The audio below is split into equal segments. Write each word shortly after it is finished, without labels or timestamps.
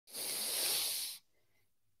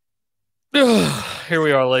Here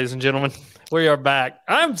we are, ladies and gentlemen. We are back.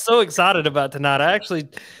 I'm so excited about tonight. I actually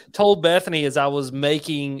told Bethany as I was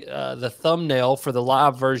making the thumbnail for the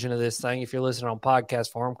live version of this thing. If you're listening on podcast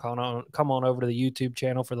form, come on over to the YouTube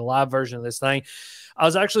channel for the live version of this thing. I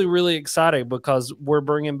was actually really excited because we're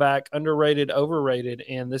bringing back Underrated, Overrated,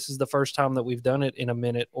 and this is the first time that we've done it in a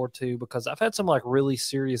minute or two because I've had some like really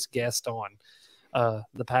serious guests on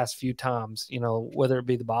the past few times, you know, whether it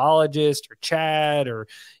be the biologist or Chad or,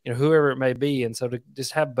 you know, whoever it may be. And so to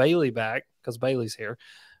just have Bailey back, because Bailey's here,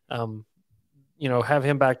 you know, have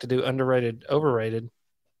him back to do Underrated, Overrated,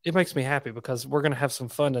 it makes me happy because we're going to have some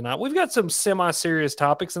fun tonight. We've got some semi-serious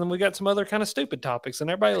topics, and then we got some other kind of stupid topics, and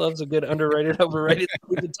everybody loves a good underrated, overrated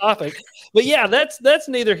stupid topic. But yeah, that's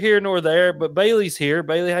neither here nor there, but Bailey's here.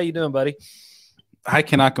 Bailey, how you doing, buddy? I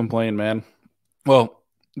cannot complain, man. Well,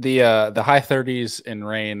 the high 30s and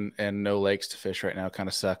rain and no lakes to fish right now kind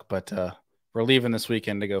of suck, but we're leaving this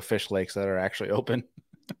weekend to go fish lakes that are actually open.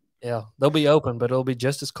 Yeah, they'll be open, but it'll be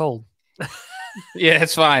just as cold. Yeah,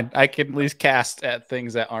 it's fine. I can at least cast at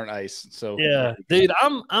things that aren't ice. So yeah, dude,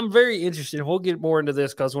 I'm very interested. We'll get more into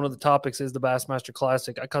this because one of the topics is the Bassmaster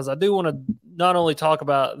Classic. Because I do want to not only talk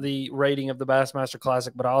about the rating of the Bassmaster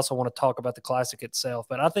Classic, but I also want to talk about the Classic itself.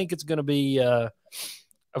 But I think it's going to be a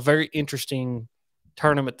very interesting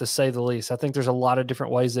tournament, to say the least. I think there's a lot of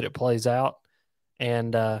different ways that it plays out,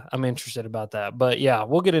 and I'm interested about that. But yeah,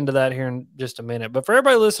 we'll get into that here in just a minute. But for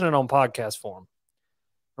everybody listening on podcast form,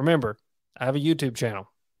 remember, I have a YouTube channel.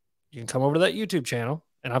 You can come over to that YouTube channel,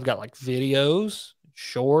 and I've got like videos,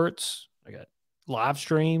 shorts, I got live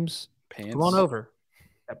streams. Pants. Come on over.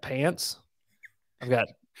 I got pants.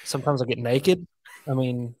 Sometimes I get naked. I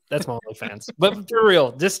mean, that's my OnlyFans. But for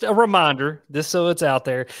real, just a reminder, just so it's out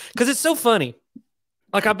there, because it's so funny.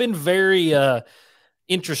 Like, I've been very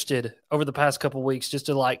interested over the past couple of weeks just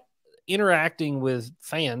to like interacting with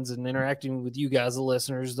fans and interacting with you guys, the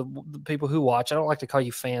listeners, the people who watch. I don't like to call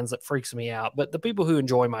you fans. That freaks me out. But the people who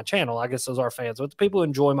enjoy my channel, I guess those are fans. But the people who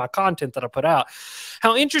enjoy my content that I put out,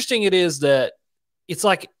 how interesting it is that it's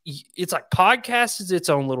like podcast is its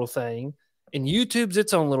own little thing, and YouTube's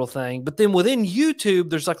its own little thing. But then within YouTube,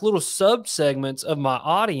 there's like little sub segments of my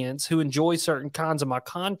audience who enjoy certain kinds of my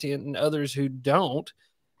content and others who don't.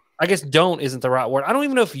 I guess don't isn't the right word. I don't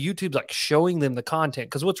even know if YouTube's like showing them the content.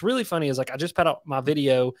 Because what's really funny is like I just put out my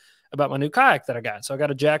video about my new kayak that I got. So I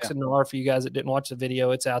got a Jackson R for you guys that didn't watch the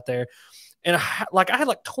video. It's out there. And I had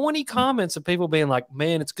like 20 comments of people being like,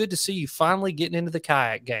 man, it's good to see you finally getting into the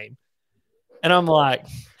kayak game. And I'm like,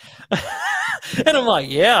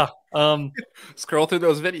 yeah. Scroll through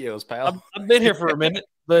those videos, pal. I've been here for a minute,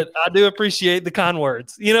 but I do appreciate the kind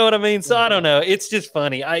words. You know what I mean? So I don't know. It's just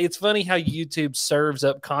funny. It's funny how YouTube serves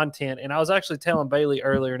up content. And I was actually telling Bailey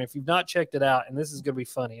earlier, and if you've not checked it out, and this is going to be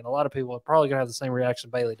funny, and a lot of people are probably going to have the same reaction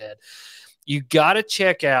Bailey did, you got to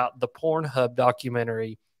check out the Pornhub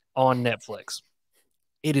documentary on Netflix.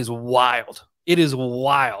 It is wild. It is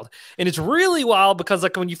wild. And it's really wild because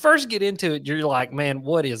like when you first get into it, you're like, man,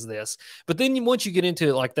 what is this? But then once you get into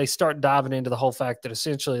it, like they start diving into the whole fact that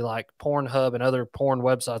essentially like Pornhub and other porn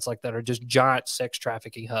websites like that are just giant sex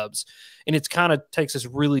trafficking hubs. And it's kind of takes this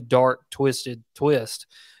really dark, twisted twist.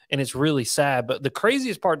 And it's really sad. But the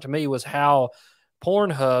craziest part to me was how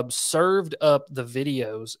Pornhub served up the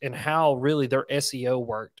videos and how really their SEO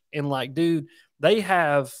worked. And like, dude, they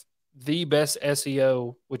have the best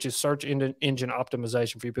SEO, which is search engine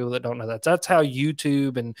optimization for you people that don't know that. That's how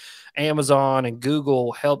YouTube and Amazon and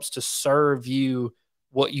Google helps to serve you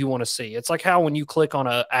what you want to see. It's like how when you click on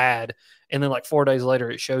an ad and then like 4 days later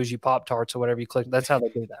it shows you Pop-Tarts or whatever you click. That's how they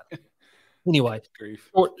do that. Anyway,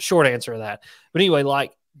 short answer of that. But anyway,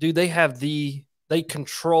 like, dude, they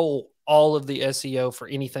control all of the SEO for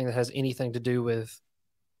anything that has anything to do with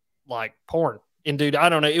like porn. And dude, I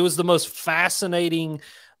don't know. It was the most fascinating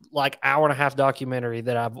like hour-and-a-half documentary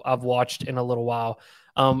that I've watched in a little while.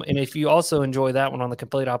 And if you also enjoy that one on the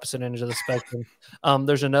complete opposite end of the spectrum,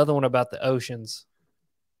 there's another one about the oceans,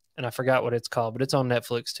 and I forgot what it's called, but it's on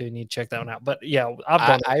Netflix too, and you check that one out. But yeah,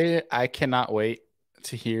 I cannot wait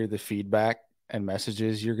to hear the feedback and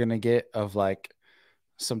messages you're gonna get of like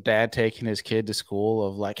some dad taking his kid to school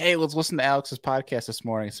of like, hey, let's listen to Alex's podcast this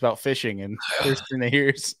morning. It's about fishing, and first thing they hear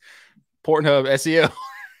is Pornhub SEO.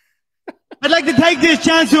 I'd like to take this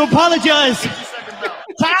chance to apologize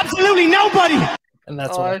to absolutely nobody. And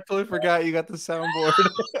that's I totally forgot you got the soundboard.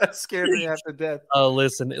 That scared me half to death. Oh,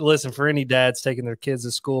 listen, for any dads taking their kids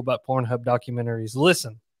to school about Pornhub documentaries,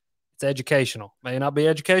 listen, It's educational. May not be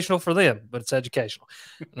educational for them, but it's educational.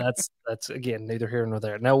 And that's again neither here nor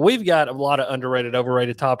there. Now we've got a lot of underrated,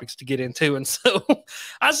 overrated topics to get into, and so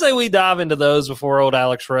I say we dive into those before old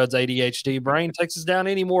Alex Rudd's ADHD brain takes us down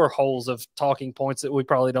any more holes of talking points that we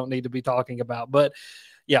probably don't need to be talking about. But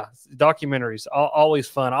yeah, documentaries always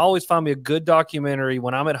fun. I always find me a good documentary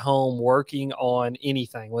when I'm at home working on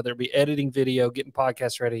anything, whether it be editing video, getting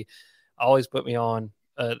podcasts ready. Always put me on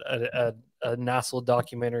a nice little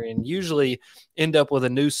documentary, and usually end up with a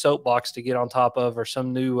new soapbox to get on top of or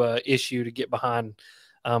some new issue to get behind,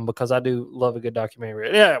 because I do love a good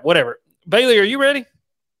documentary. Yeah, whatever. Bailey, are you ready?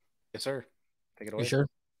 Yes, sir. Take it away. You sure?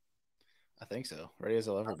 I think so. Ready as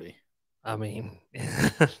I'll ever be. I mean,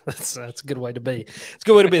 that's a good way to be. It's a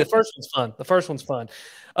good way to be. The first one's fun.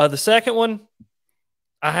 The second one,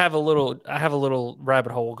 I have a little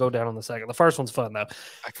rabbit hole. We'll go down on the second. The first one's fun though.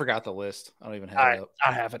 I forgot the list. I don't even have it up.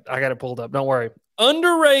 I have it. I got it pulled up. Don't worry.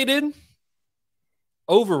 Underrated,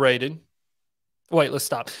 overrated. Wait, let's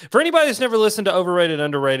stop. For anybody that's never listened to Overrated,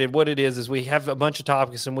 Underrated, what it is we have a bunch of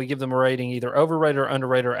topics and we give them a rating, either overrated or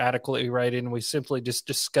underrated or adequately rated, and we simply just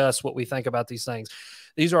discuss what we think about these things.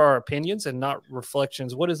 These are our opinions and not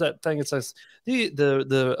reflections. What is that thing? It says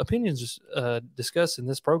the opinions discussed in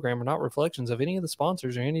this program are not reflections of any of the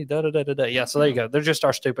sponsors or any da-da-da-da-da. Yeah, so there you go. They're just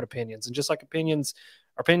our stupid opinions. And just like opinions,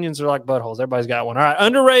 our opinions are like buttholes. Everybody's got one. All right,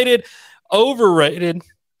 underrated, overrated.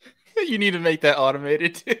 You need to make that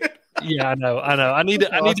automated too. Yeah, I know. I need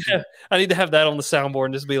to have that on the soundboard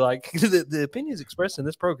and just be like, the opinions expressed in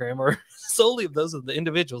this program are solely of those of the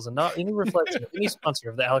individuals and not any reflection of any sponsor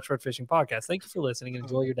of the Alex Rudd Fishing Podcast. Thank you for listening and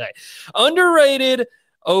enjoy your day. Underrated,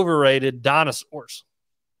 overrated, dinosaurs.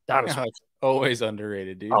 Dinosaurs. Always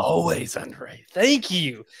underrated, dude. Always underrated. Thank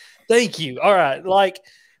you. All right. Like,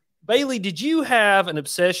 Bailey, did you have an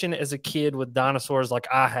obsession as a kid with dinosaurs like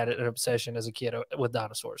I had an obsession as a kid with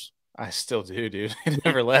dinosaurs? I still do, dude. It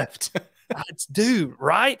never left. Dude,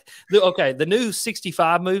 right? The new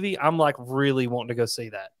 65 movie, I'm like really wanting to go see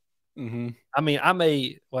that. Mm-hmm. I mean,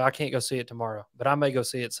 I can't go see it tomorrow, but I may go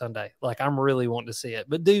see it Sunday. Like, I'm really wanting to see it.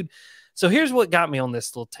 But, dude, so here's what got me on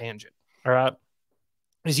this little tangent, all right?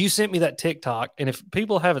 Is you sent me that TikTok, and if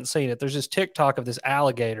people haven't seen it, there's this TikTok of this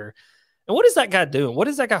alligator. And what is that guy doing? What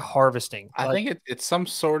is that guy harvesting? I think it's some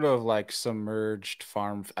sort of like submerged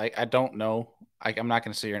farm. I don't know. I'm not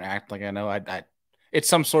going to sit here and act like I know. It's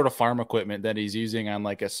some sort of farm equipment that he's using on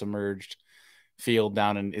like a submerged field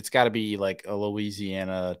down, and it's got to be like a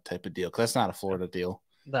Louisiana type of deal because that's not a Florida deal.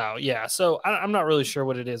 No, yeah. So I'm not really sure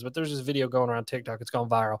what it is, but there's this video going around TikTok. It's gone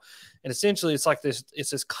viral, and essentially it's like this.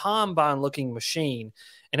 It's this combine-looking machine,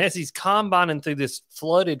 and as he's combining through this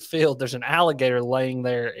flooded field, there's an alligator laying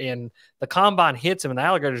there, and the combine hits him, and the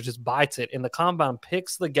alligator just bites it, and the combine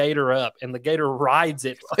picks the gator up, and the gator rides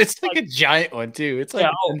it. It's like a giant one too. It's like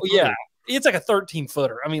it's like a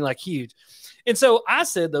 13-footer. I mean, like huge. And so I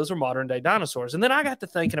said those are modern day dinosaurs. And then I got to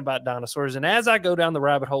thinking about dinosaurs. And as I go down the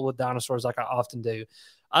rabbit hole with dinosaurs, like I often do,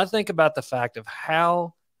 I think about the fact of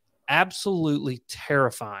how absolutely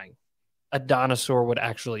terrifying a dinosaur would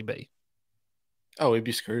actually be. Oh, we'd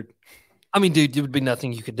be screwed. I mean, dude, there would be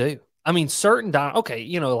nothing you could do. I mean, certain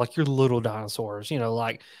okay, like your little dinosaurs,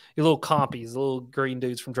 like your little compies, the little green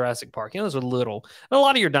dudes from Jurassic Park, those are little. And a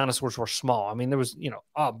lot of your dinosaurs were small. I mean, there was,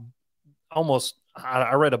 almost.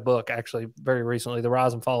 I read a book actually very recently, The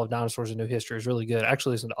Rise and Fall of Dinosaurs: A New History. Is really good.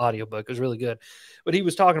 Actually, it's an audiobook. It was really good. But he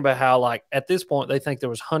was talking about how, like, at this point, they think there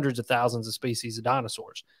was hundreds of thousands of species of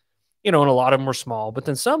dinosaurs, and a lot of them were small, but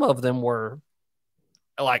then some of them were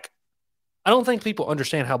like, I don't think people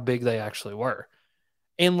understand how big they actually were.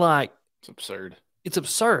 And like, it's absurd. It's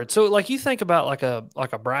absurd. So like you think about like a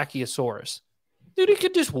Brachiosaurus, dude, it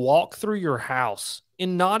could just walk through your house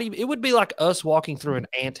and not even, it would be like us walking through an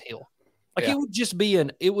anthill. Like it would just be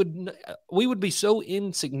we would be so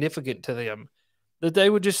insignificant to them that they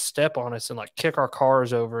would just step on us and like kick our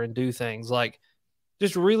cars over and do things like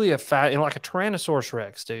just really like a Tyrannosaurus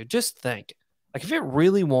Rex, dude. Just think, like if it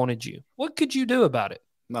really wanted you, what could you do about it?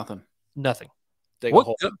 Nothing.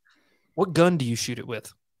 What gun do you shoot it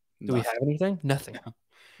with? Do we have anything? Nothing.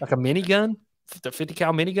 Like a minigun, the 50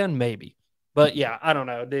 cal minigun, maybe. But yeah, I don't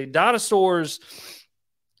know, dude. Dinosaurs,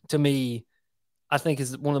 to me, I think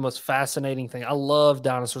is one of the most fascinating things. I love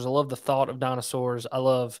dinosaurs. I love the thought of dinosaurs. I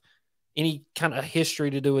love any kind of history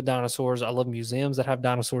to do with dinosaurs. I love museums that have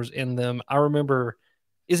dinosaurs in them. I remember,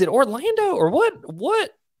 is it Orlando or what?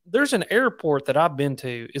 There's an airport that I've been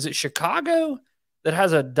to. Is it Chicago that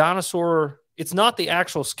has a dinosaur? It's not the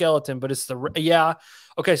actual skeleton, but it's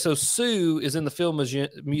Okay, so Sue is in the Field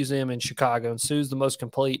Museum in Chicago, and Sue's the most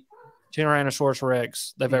complete Tyrannosaurus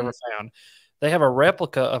Rex they've ever found. They have a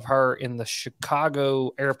replica of her in the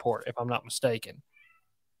Chicago airport, if I'm not mistaken.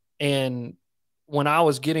 And when I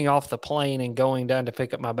was getting off the plane and going down to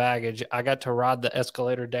pick up my baggage, I got to ride the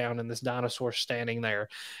escalator down and this dinosaur standing there.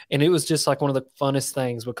 And it was just like one of the funnest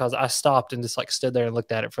things because I stopped and just like stood there and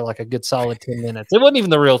looked at it for like a good solid 10 minutes. It wasn't even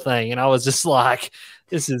the real thing. And I was just like,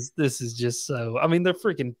 this is just so, I mean,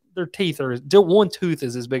 their teeth are, one tooth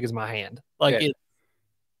is as big as my hand. Like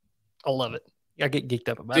I love it. I get geeked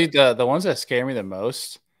up about it. Dude, the ones that scare me the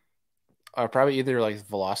most are probably either like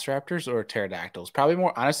velociraptors or pterodactyls. Probably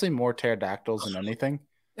more pterodactyls than anything.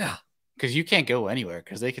 Yeah. Because you can't go anywhere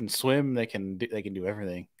because they can swim, they can do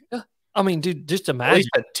everything. Yeah. I mean, dude, just imagine. At least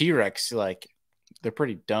a T-Rex, like, they're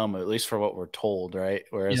pretty dumb, at least for what we're told, right?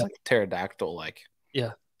 Whereas like a pterodactyl, like,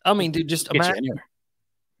 yeah. I mean, dude, just imagine.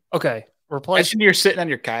 Okay. Imagine you're sitting on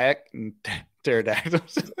your kayak and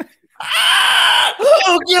pterodactyls.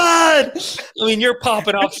 Oh God! I mean, you're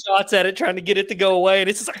popping off shots at it, trying to get it to go away, and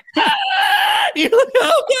it's just like, you're like,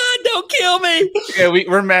 oh God, don't kill me! Yeah,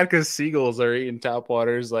 we're mad because seagulls are eating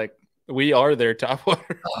topwaters. Like we are their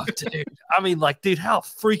topwater. Oh, dude! I mean, like, dude, how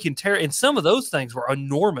freaking terrible! And some of those things were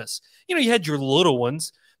enormous. You know, you had your little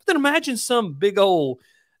ones, but then imagine some big old,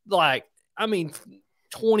 like, I mean,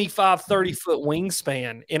 25, 30-foot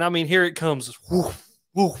wingspan, and I mean, here it comes. Woof,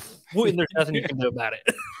 woof. And there's nothing you can do about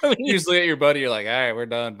it. I mean, you just look at your buddy, you're like, all right, we're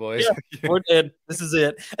done, boys. Yeah, we're dead. This is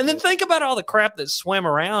it. And then think about all the crap that swam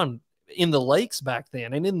around in the lakes back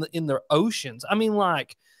then and in the oceans. I mean,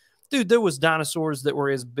 like, dude, there was dinosaurs that were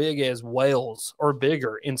as big as whales or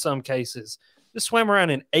bigger in some cases. Just swam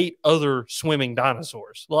around and ate other swimming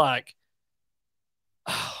dinosaurs. Like,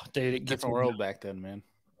 oh, dude, it gets different world back then, man.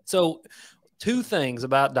 So, two things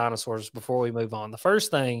about dinosaurs before we move on. The first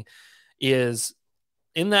thing is,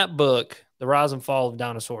 in that book, The Rise and Fall of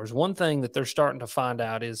Dinosaurs, one thing that they're starting to find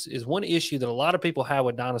out is one issue that a lot of people have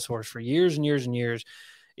with dinosaurs for years and years and years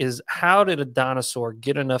is how did a dinosaur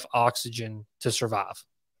get enough oxygen to survive?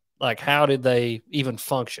 Like, how did they even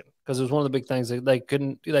function? Because it was one of the big things that they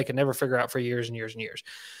could never figure out for years and years and years.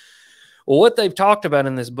 Well, what they've talked about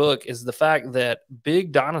in this book is the fact that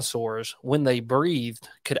big dinosaurs, when they breathed,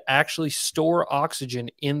 could actually store oxygen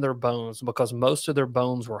in their bones because most of their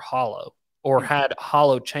bones were hollow or had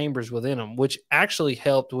hollow chambers within them, which actually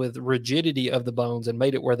helped with rigidity of the bones and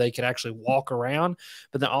made it where they could actually walk around,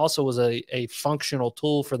 but then also was a functional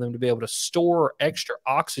tool for them to be able to store extra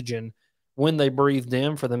oxygen when they breathed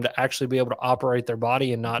in for them to actually be able to operate their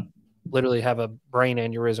body and not literally have a brain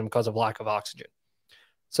aneurysm because of lack of oxygen.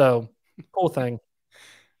 So, cool thing.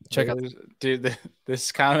 Check out, dude.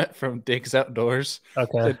 This comment from Diggs Outdoors.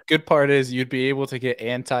 Okay. The good part is you'd be able to get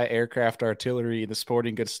anti-aircraft artillery in the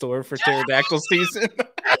sporting goods store for pterodactyl season.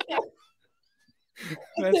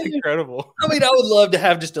 That's incredible. I mean, I would love to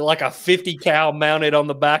have just like a 50 cal mounted on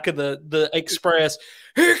the back of the Express.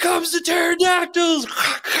 Here comes the pterodactyls.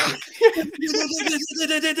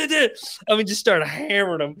 I mean, just start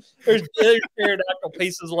hammering them. There's pterodactyl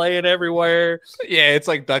pieces laying everywhere. Yeah, it's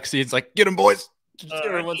like duck seeds. Like, get them, boys.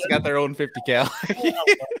 Everyone's got their own 50 cal.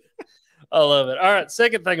 I love it. All right.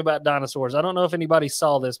 Second thing about dinosaurs. I don't know if anybody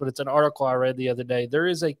saw this, but it's an article I read the other day. There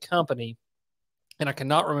is a company, and I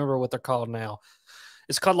cannot remember what they're called now.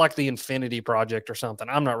 It's called like the Infinity Project or something.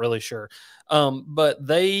 I'm not really sure. But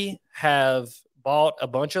they have bought a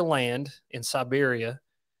bunch of land in Siberia,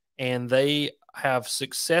 and they have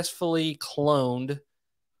successfully cloned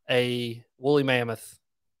a woolly mammoth.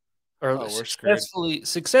 Or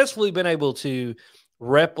successfully been able to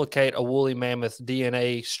replicate a woolly mammoth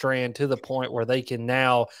DNA strand to the point where they can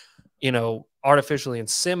now, artificially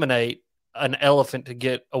inseminate an elephant to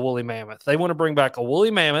get a woolly mammoth. They want to bring back a woolly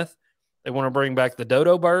mammoth. They want to bring back the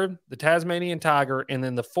dodo bird, the Tasmanian tiger, and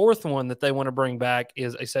then the fourth one that they want to bring back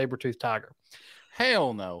is a saber-toothed tiger.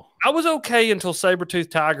 Hell no. I was okay until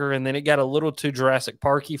saber-toothed tiger, and then it got a little too Jurassic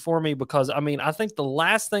Parky for me because, I mean, I think the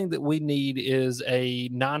last thing that we need is a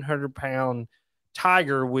 900-pound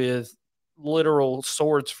tiger with literal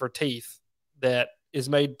swords for teeth that is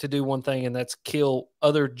made to do one thing, and that's kill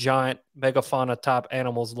other giant megafauna-type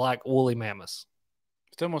animals like woolly mammoths.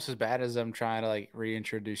 It's almost as bad as them trying to, like,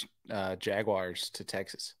 reintroduce jaguars to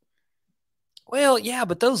Texas. Well, yeah,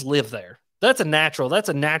 but those live there. That's a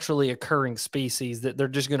naturally occurring species that they're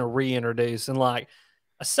just going to reintroduce. And like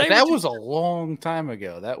that was a long time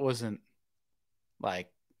ago. That wasn't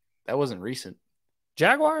recent.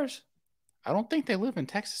 Jaguars? I don't think they live in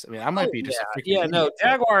Texas. I mean, I might be just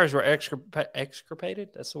Jaguars were extirpated.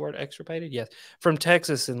 That's the word, extirpated. Yes, from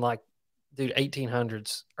Texas in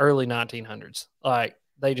 1800s, early 1900s. Like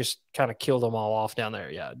they just kind of killed them all off down there.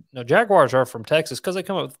 Yeah, no, Jaguars are from Texas because they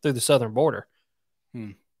come up through the southern border.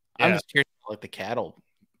 Yeah. I'm just curious, like the cattle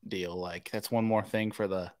deal. Like that's one more thing for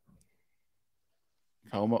the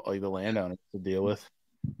home, like the landowner to deal with.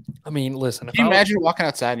 I mean, listen, if Can you I imagine walking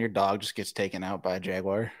outside and your dog just gets taken out by a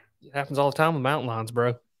jaguar? it happens all the time with mountain lions, bro.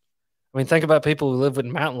 I mean, think about people who live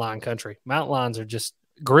in mountain lion country. Mountain lions are just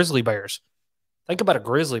grizzly bears. Think about a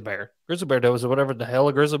grizzly bear. Grizzly bear does whatever the hell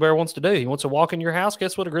a grizzly bear wants to do. He wants to walk in your house.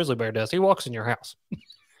 Guess what a grizzly bear does? He walks in your house.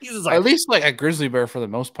 He's just like, At least like a grizzly bear, for the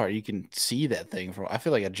most part, you can see that thing from. I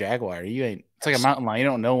feel like a jaguar, you ain't. It's like a mountain lion. You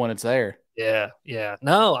don't know when it's there. yeah.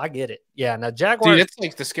 No, I get it. Yeah, now jaguar. Dude, it's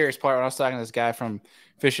like the scariest part. When I was talking to this guy from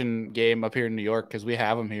fishing game up here in New York, because we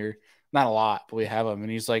have them here, not a lot, but we have them,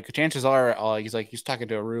 and he's like, chances are, he's talking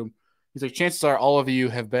to a room. He's like, chances are, all of you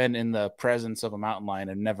have been in the presence of a mountain lion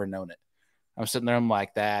and never known it. I'm sitting there, I'm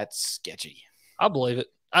like, that's sketchy. I believe it.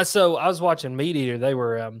 I was watching Meat Eater. They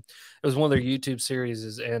were it was one of their YouTube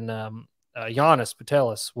series, and Giannis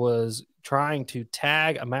Patelis was trying to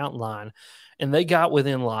tag a mountain lion, and they got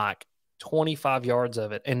within like 25 yards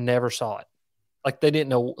of it and never saw it. Like they didn't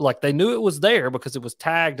know, like they knew it was there because it was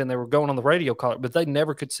tagged and they were going on the radio call it, but they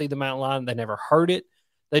never could see the mountain lion. They never heard it.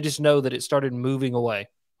 They just know that it started moving away.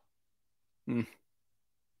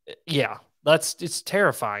 Yeah, it's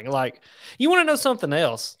terrifying. Like, you want to know something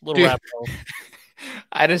else? Little rabbit hole.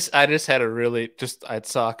 I just had a really I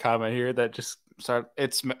saw a comment here that just started.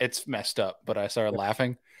 It's messed up, but I started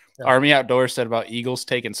laughing. Yeah. Army Outdoors said about eagles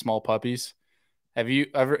taking small puppies. Have you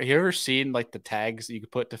ever seen like the tags that you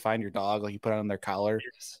could put to find your dog? Like you put on their collar,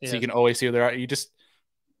 so you can always see where they're at. You just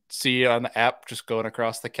see on the app just going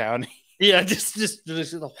across the county. Yeah, just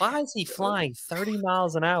why is he flying 30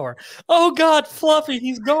 miles an hour? Oh God, Fluffy,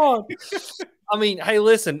 he's gone. I mean, hey,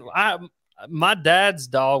 listen, my dad's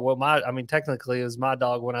dog. Well, technically it was my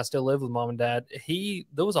dog when I still lived with mom and dad.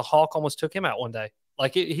 There was a hawk almost took him out one day.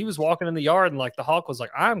 Like he was walking in the yard and like the hawk was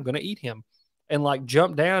like, I'm gonna eat him, and like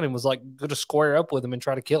jumped down and was like going to square up with him and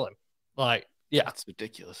try to kill him. Like, yeah, that's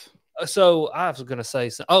ridiculous. So I was gonna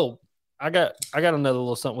say, I got another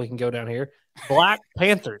little something we can go down here. Black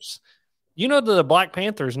panthers. You know that the black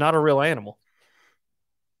panther is not a real animal.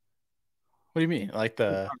 What do you mean? Like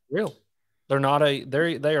They're not real. They're not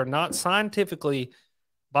they are not scientifically,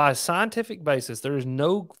 by a scientific basis, there is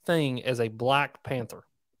no thing as a black panther.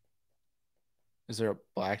 Is there a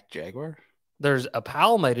black jaguar? There's a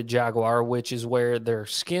palmated jaguar, which is where their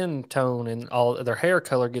skin tone and all their hair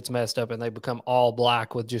color gets messed up and they become all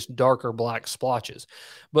black with just darker black splotches.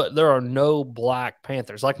 But there are no black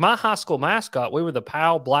panthers. Like my high school mascot, we were the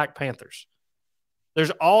Powell Black Panthers.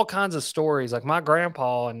 There's all kinds of stories. Like my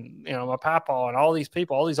grandpa and my papa and all these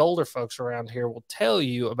people, all these older folks around here will tell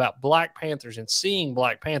you about black panthers and seeing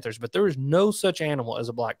black panthers, but there is no such animal as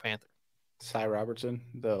a black panther. Cy Robertson,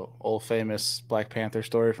 the old famous Black Panther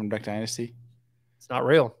story from Duck Dynasty. It's not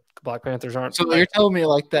real. Black Panthers aren't. So you're telling me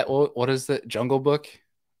like that? What is the Jungle Book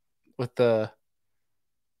with the?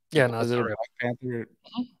 Yeah, no, is it a Black Panther?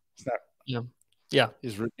 It's not. Yeah.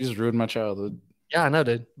 He's ruined my childhood. Yeah, I know,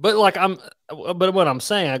 dude. But what I'm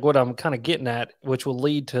saying, like what I'm kind of getting at, which will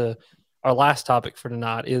lead to our last topic for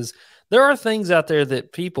tonight, is there are things out there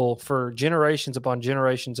that people for generations upon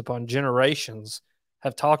generations upon generations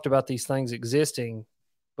have talked about these things existing,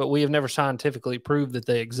 but we have never scientifically proved that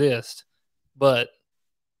they exist. But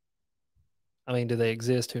I mean, do they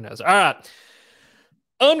exist? Who knows? All right.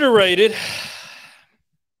 Underrated.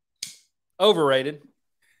 Overrated.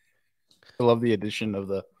 I love the addition of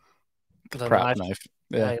the prop knife.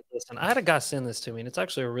 Yeah. Hey, listen, I had a guy send this to me, and it's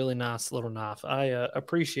actually a really nice little knife. I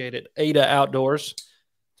appreciate it. Ada Outdoors.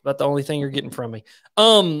 It's about the only thing you're getting from me.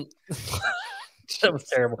 That was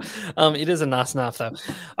terrible. It is a nice knife, though.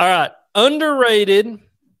 All right. Underrated.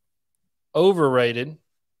 Overrated.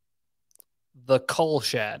 The Cull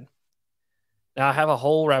Shad. Now, I have a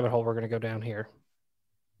whole rabbit hole we're going to go down here.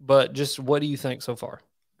 But just what do you think so far?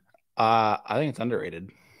 I think it's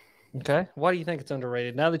underrated. Okay. Why do you think it's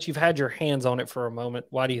underrated? Now that you've had your hands on it for a moment,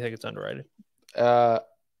 why do you think it's underrated? I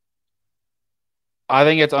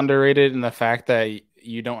think it's underrated in the fact that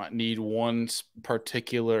you don't need one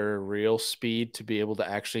particular reel speed to be able to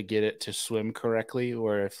actually get it to swim correctly.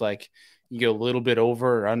 Or if like you go a little bit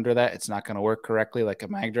over or under that, it's not going to work correctly like a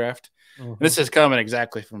mag draft. Mm-hmm. This is coming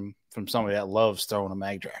exactly from somebody that loves throwing a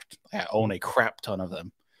mag draft. I own a crap ton of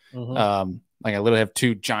them. Mm-hmm. Like I literally have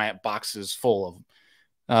 2 giant boxes full of them.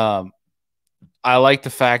 I like the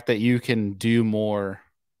fact that you can do more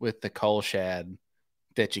with the Cull Shad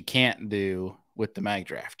that you can't do with the mag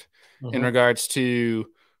draft. Mm-hmm. In regards to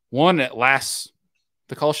one,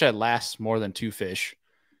 the Cull Shad lasts more than 2 fish.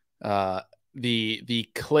 The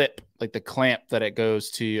clip, like the clamp that it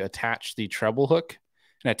goes to attach the treble hook,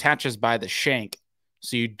 and attaches by the shank,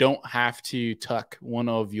 so you don't have to tuck one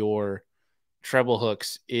of your treble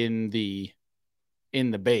hooks in the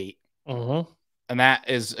bait. And that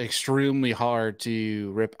is extremely hard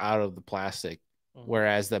to rip out of the plastic.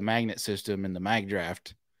 Whereas the magnet system in the mag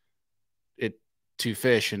draft, to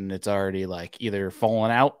fish and it's already like either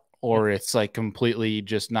falling out or it's like completely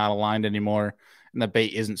just not aligned anymore and the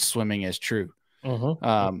bait isn't swimming as true.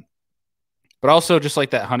 But also just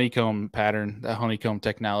like that honeycomb pattern, that honeycomb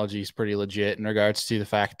technology is pretty legit in regards to the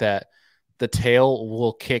fact that the tail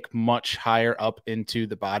will kick much higher up into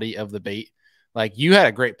the body of the bait. Like you had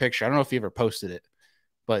a great picture. I don't know if you ever posted it,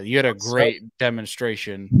 but you had a great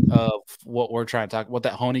demonstration of what we're trying to talk, what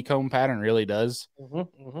that honeycomb pattern really does.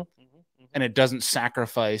 And it doesn't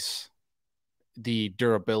sacrifice the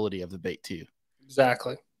durability of the bait too.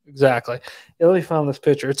 Exactly. Yeah, let me find this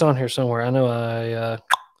picture. It's on here somewhere. I know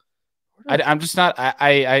I'm just not.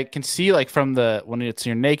 I can see like from when it's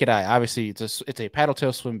your naked eye. Obviously, it's a paddle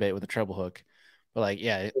tail swim bait with a treble hook. But like,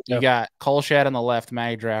 you got Cull Shad on the left,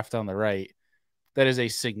 mag draft on the right. That is a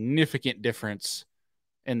significant difference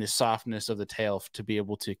in the softness of the tail to be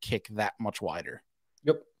able to kick that much wider.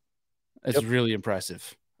 Yep, it's really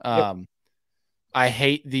impressive. I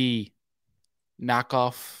hate the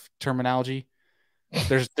knockoff terminology.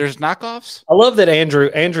 There's knockoffs. I love that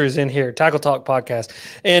Andrew's in here, Tackle Talk podcast,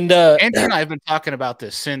 and Andrew and I have been talking about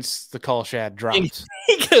this since the Cull Shad dropped.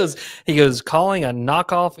 He goes, calling a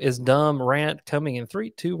knockoff is dumb. Rant coming in 3,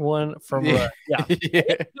 2, 1 from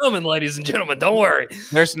coming, ladies and gentlemen. Don't worry.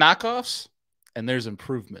 There's knockoffs and there's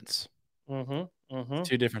improvements.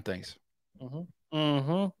 Two different things. Take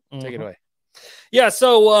it away. Yeah.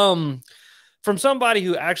 So from somebody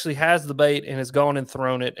who actually has the bait and has gone and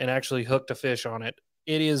thrown it and actually hooked a fish on it,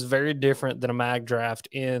 it is very different than a mag draft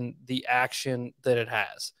in the action that it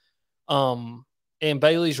has. And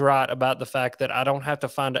Bailey's right about the fact that I don't have to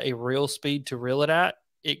find a reel speed to reel it at.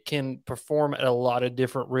 It can perform at a lot of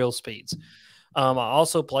different reel speeds. I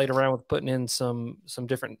also played around with putting in some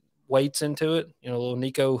different weights into it, little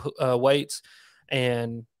Nico weights.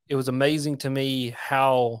 And it was amazing to me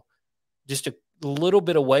how just a little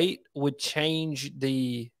bit of weight would change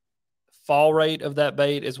the fall rate of that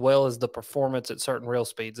bait as well as the performance at certain reel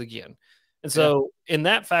speeds again. And so in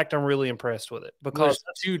that fact, I'm really impressed with it because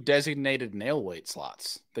there's 2 designated nail weight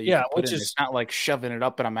slots that you can put in. It's not like shoving it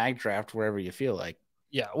up in a mag draft wherever you feel like.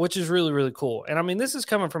 Yeah, which is really, really cool. And I mean, this is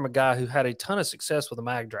coming from a guy who had a ton of success with a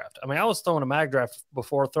mag draft. I mean, I was throwing a mag draft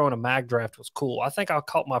before throwing a mag draft was cool. I think I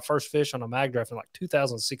caught my first fish on a mag draft in like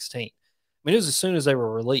 2016. I mean, it was as soon as they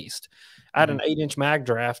were released. I had an 8-inch mag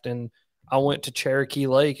draft and I went to Cherokee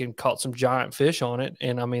Lake and caught some giant fish on it.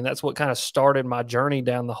 And I mean, that's what kind of started my journey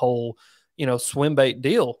down the whole, swim bait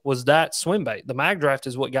deal was that swim bait. The mag draft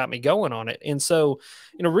is what got me going on it. And so,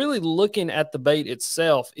 really looking at the bait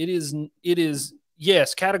itself, it is,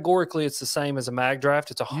 yes, categorically it's the same as a mag draft.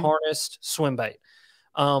 It's a harnessed swim bait.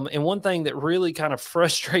 And one thing that really kind of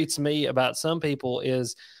frustrates me about some people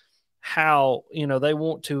is how, they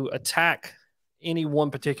want to attack any one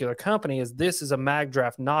particular company is this is a mag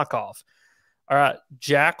draft knockoff. All right.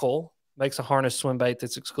 Jackal makes a harness swim bait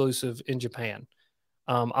that's exclusive in Japan.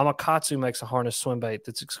 Amakatsu makes a harness swim bait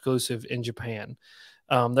that's exclusive in Japan.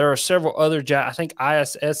 There are several other, I think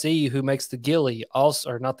ISSE, who makes the Gilly also,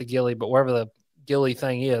 or not the Gilly, but wherever the Gilly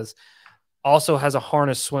thing is, also has a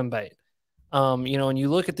harness swim bait. And you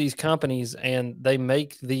look at these companies and they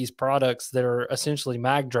make these products that are essentially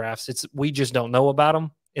mag drafts. We just don't know about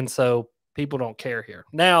them. And so people don't care here.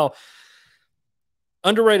 Now,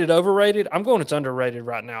 underrated, overrated. I'm going it's underrated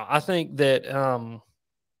right now. I think that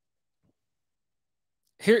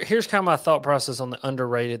here's kind of my thought process on the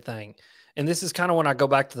underrated thing. And this is kind of when I go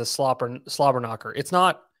back to the slobber knocker. It's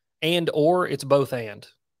not and or, it's both and.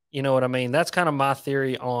 You know what I mean? That's kind of my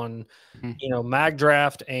theory on, mag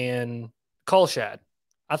draft and Cull Shad.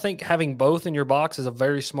 I think having both in your box is a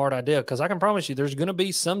very smart idea because I can promise you there's going to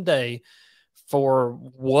be someday for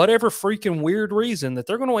whatever freaking weird reason that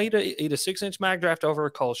they're going to eat a 6-inch mag draft over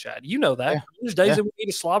a Cull Shad. You know that. There's days that we eat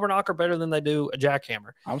a slobber knocker better than they do a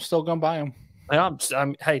jackhammer. I'm still going to buy them.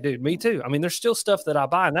 I'm hey, dude, me too. I mean, there's still stuff that I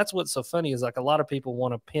buy. And that's what's so funny is like a lot of people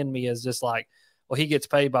want to pin me as just like, well, he gets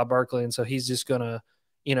paid by Berkley. And so he's just going to,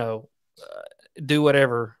 do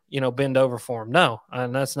whatever, bend over for him. No,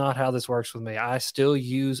 and that's not how this works with me. I still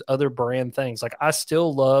use other brand things. Like I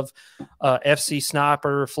still love FC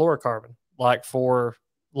Sniper fluorocarbon, like for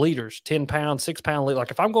liters, 10 pound, 6 pound leader.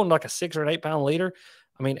 Like if I'm going like a 6 or an 8 pound leader,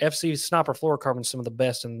 I mean, FC Sniper fluorocarbon is some of the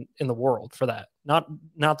best in the world for that. Not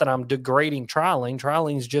that I'm degrading trilene.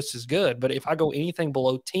 Trilene is just as good, but if I go anything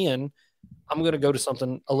below 10, I'm going to go to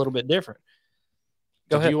something a little bit different.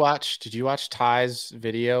 Did you watch Ty's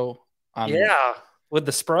video? Yeah, with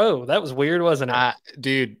the Spro. That was weird, wasn't it?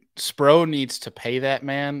 Dude, Spro needs to pay that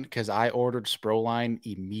man because I ordered Spro line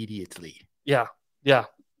immediately. Yeah. Yeah.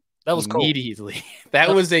 That was immediately. Cool. That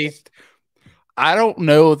was I don't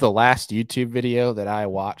know the last YouTube video that I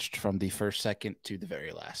watched from the first second to the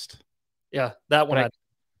very last. Yeah. That one.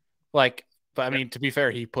 But I mean, to be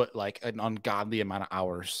fair, he put like an ungodly amount of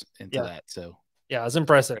hours into that. So yeah, it's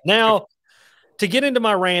impressive. Now, to get into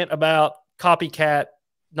my rant about copycat,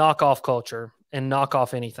 knockoff culture, and knock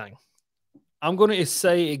off anything, I'm going to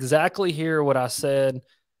say exactly here what I said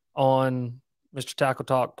on Mr. Tackle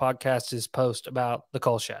Talk podcast's post about the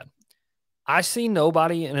Cull Shad. I see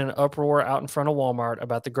nobody in an uproar out in front of Walmart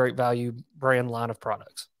about the Great Value brand line of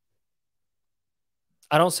products.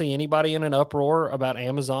 I don't see anybody in an uproar about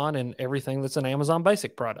Amazon and everything that's an Amazon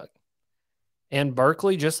Basic product. And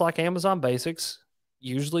Berkley, just like Amazon Basics,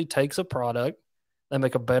 usually takes a product, they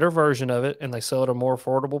make a better version of it, and they sell it at a more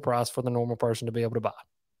affordable price for the normal person to be able to buy.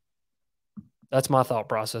 That's my thought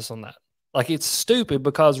process on that. Like, it's stupid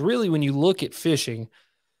because really when you look at fishing,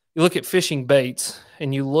 you look at fishing baits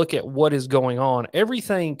and you look at what is going on,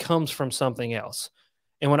 everything comes from something else.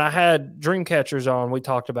 And when I had Dreamcatchers on, we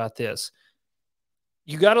talked about this.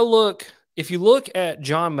 You got to look, if you look at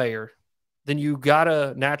John Mayer, then you got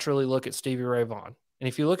to naturally look at Stevie Ray Vaughan. And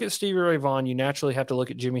if you look at Stevie Ray Vaughan, you naturally have to look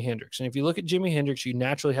at Jimi Hendrix. And if you look at Jimi Hendrix, you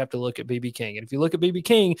naturally have to look at B.B. King. And if you look at B.B.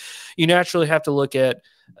 King, you naturally have to look at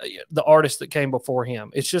the artists that came before him.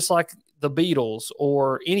 It's just like the Beatles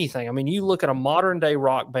or anything. I mean, you look at a modern day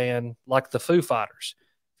rock band like the Foo Fighters.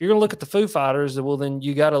 If you're going to look at the Foo Fighters, well, then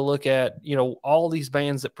you got to look at, all these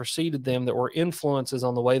bands that preceded them that were influences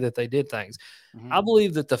on the way that they did things. Mm-hmm. I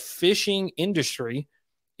believe that the fishing industry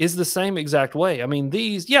is the same exact way. I mean,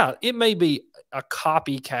 it may be a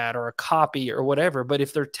copycat or a copy or whatever, but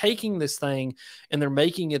if they're taking this thing and they're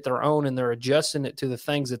making it their own and they're adjusting it to the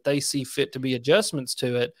things that they see fit to be adjustments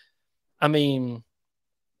to it, I mean,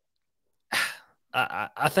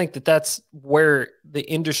 I think that that's where the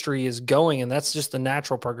industry is going, and that's just the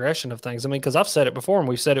natural progression of things. I mean, because I've said it before and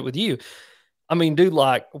we've said it with you. I mean, dude,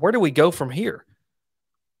 like, where do we go from here?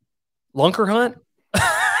 Lunker hunt?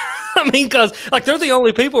 I mean, because like they're the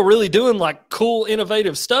only people really doing like cool,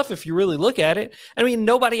 innovative stuff. If you really look at it, I mean,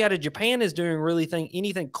 nobody out of Japan is doing really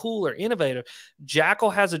anything cool or innovative. Jackal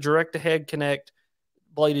has a direct-to-head connect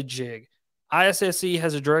bladed jig. ISSE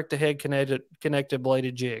has a direct-to-head connected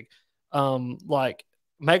bladed jig. Like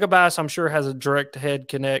Megabass, I'm sure has a direct-to-head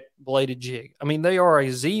connect bladed jig. I mean, they are a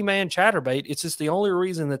Z-Man chatterbait. It's just the only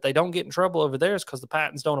reason that they don't get in trouble over there is because the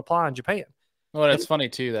patents don't apply in Japan. Well, it's funny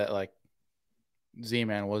too that like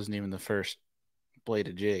Z-Man wasn't even the first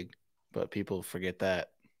bladed jig, but people forget that.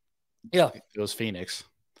 Yeah, it was Phoenix.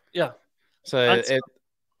 Yeah. So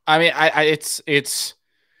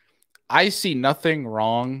I see nothing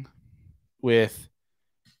wrong with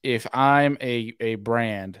if I'm a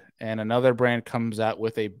brand and another brand comes out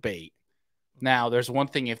with a bait. Now, there's one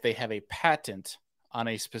thing if they have a patent on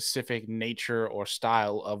a specific nature or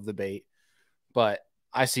style of the bait, but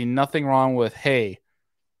I see nothing wrong with, hey,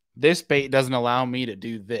 this bait doesn't allow me to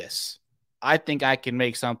do this. I think I can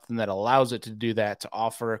make something that allows it to do that to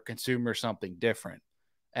offer a consumer something different.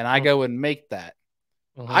 And I go and make that.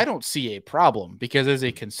 Mm-hmm. I don't see a problem because as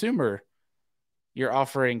a consumer, you're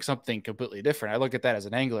offering something completely different. I look at that as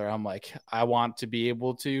an angler. I'm like, I want to be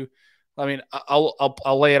able to, I mean,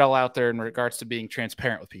 I'll lay it all out there in regards to being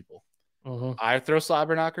transparent with people. Mm-hmm. I throw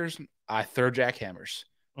slobber knockers. I throw jackhammers.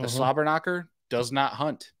 The slobber knocker does not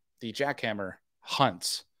hunt. The jackhammer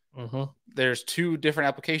hunts. Mm-hmm. There's two different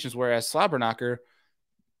applications, whereas slobber knocker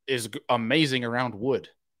is amazing around wood.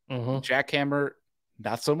 Mm-hmm. Jackhammer,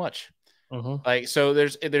 not so much. Mm-hmm. Like, so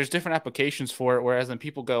there's different applications for it, whereas then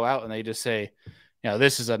people go out and they just say,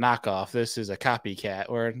 this is a knockoff, this is a copycat,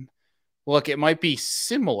 or look, it might be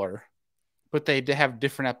similar, but they have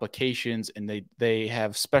different applications and they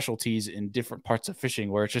have specialties in different parts of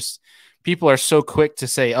fishing where it's just people are so quick to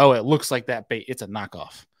say, oh, it looks like that bait, it's a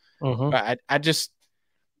knockoff. Mm-hmm. I just,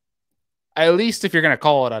 at least if you're going to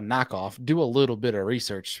call it a knockoff, do a little bit of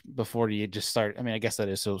research before you just start. I mean, I guess that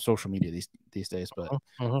is social media these days, but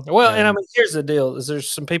well, and I mean, here's the deal: is there's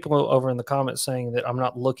some people over in the comments saying that I'm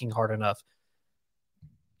not looking hard enough.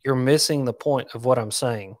 You're missing the point of what I'm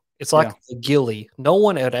saying. It's like the ghillie. No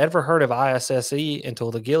one had ever heard of ISSE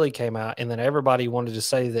until the ghillie came out, and then everybody wanted to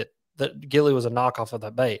say that ghillie was a knockoff of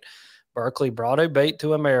that bait. Berkley brought a bait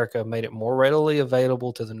to America, made it more readily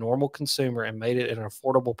available to the normal consumer, and made it at an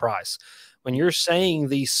affordable price. When you're saying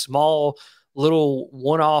these small little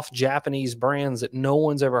one-off Japanese brands that no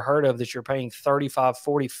one's ever heard of that you're paying $35,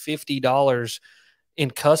 $40, $50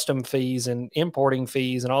 in custom fees and importing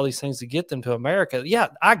fees and all these things to get them to America, yeah,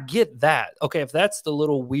 I get that. Okay, if that's the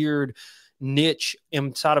little weird niche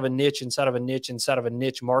inside of a niche inside of a niche inside of a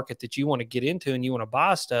niche market that you want to get into and you want to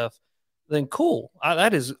buy stuff, then cool.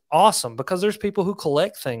 That is awesome, because there's people who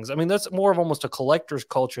collect things. I mean, that's more of almost a collector's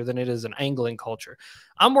culture than it is an angling culture.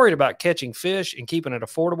 I'm worried about catching fish and keeping it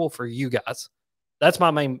affordable for you guys. That's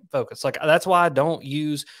my main focus. Like, that's why I don't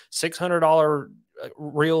use $600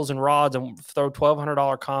 reels and rods and throw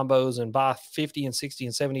 $1,200 combos and buy $50 and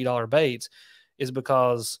 $60 and $70 baits, is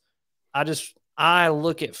because I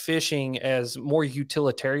look at fishing as more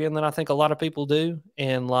utilitarian than I think a lot of people do.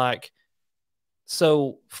 And like,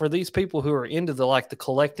 so for these people who are into the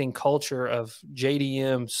collecting culture of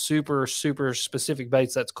JDM, super, super specific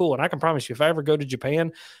baits, that's cool. And I can promise you, if I ever go to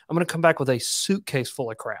Japan, I'm going to come back with a suitcase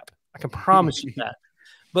full of crap. I can promise you that.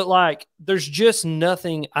 But like, there's just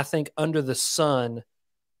nothing, I think, under the sun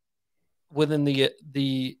within the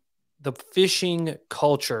fishing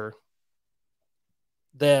culture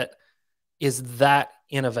that is that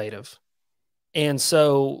innovative. And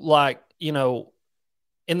so, like, you know,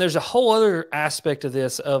 and there's a whole other aspect of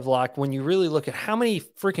this of like, when you really look at how many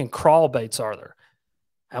freaking crawl baits are there,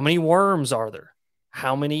 how many worms are there,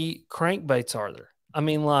 how many crankbaits are there? I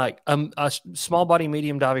mean, like a small body,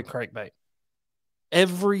 medium diving crankbait.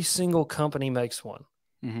 Every single company makes one.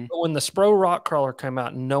 Mm-hmm. But when the Spro rock crawler came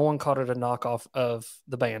out, no one called it a knockoff of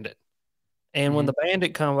the Bandit. And when the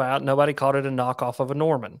Bandit came out, nobody called it a knockoff of a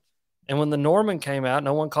Norman. And when the Norman came out,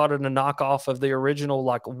 no one called it a knockoff of the original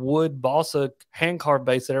like wood balsa hand carved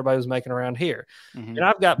baits that everybody was making around here. Mm-hmm. And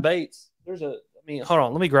I've got baits. Hold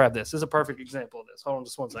on, let me grab this. This is a perfect example of this. Hold on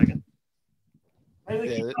just 1 second.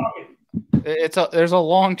 Hey, there's a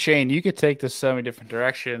long chain. You could take this so many different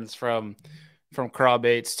directions from craw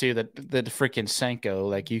baits to the freaking Senko.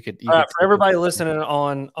 Like you could for everybody listening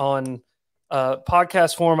on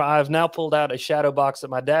podcast form, I've now pulled out a shadow box that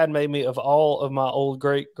my dad made me of all of my old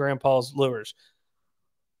great grandpa's lures.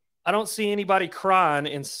 I don't see anybody crying.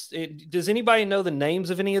 Does anybody know the names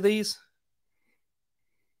of any of these?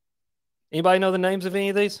 Anybody know the names of any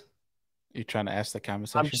of these? You trying to ask the comment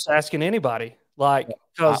section? I'm just asking anybody. Like,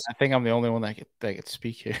 I think I'm the only one that could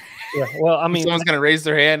speak here. Yeah, well, I mean, someone's gonna raise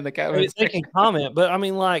their hand in the comments. They can comment, but I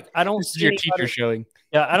mean, like, I don't see your teacher showing.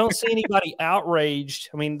 Yeah, I don't see anybody outraged.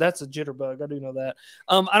 I mean, that's a jitterbug. I do know that.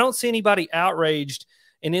 I don't see anybody outraged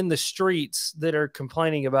and in the streets that are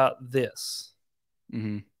complaining about this.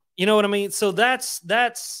 Mm-hmm. You know what I mean? So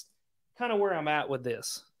that's kind of where I'm at with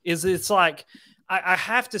this. It's like I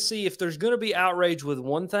have to see if there's going to be outrage with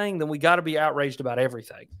one thing, then we got to be outraged about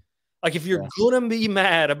everything. Like if you're going to be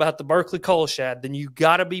mad about the Berkley Cull Shad, then you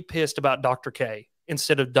got to be pissed about Dr. K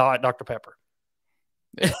instead of Dr. Pepper.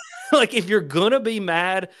 Yeah. Like if you're going to be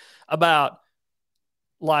mad about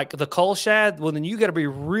like the Cull Shad, well, then you got to be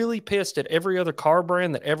really pissed at every other car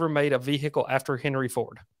brand that ever made a vehicle after Henry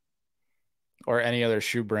Ford. Or any other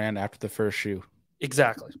shoe brand after the first shoe.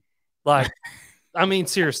 Exactly. Like, I mean,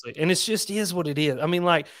 seriously. And it's just is what it is. I mean,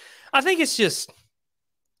 like, I think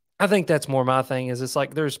that's more my thing is it's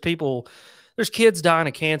like there's kids dying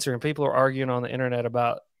of cancer and people are arguing on the internet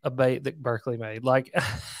about a bait that Berkley made. Like,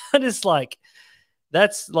 I just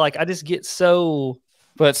get so.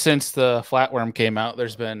 But since the flatworm came out,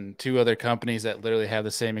 there's been 2 other companies that literally have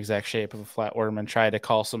the same exact shape of a flatworm and try to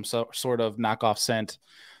call some sort of knockoff scent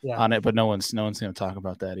on it. But no one's going to talk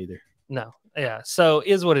about that either. No. Yeah. So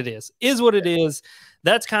is what it is. Is what it is.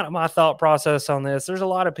 That's kind of my thought process on this. There's a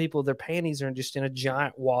lot of people, their panties are just in a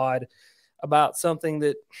giant wad about something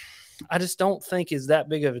that I just don't think is that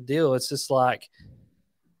big of a deal. It's just like,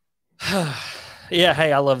 yeah,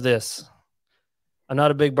 hey, I love this. I'm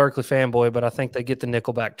not a big Berkley fanboy, but I think they get the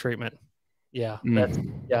Nickelback treatment. Yeah.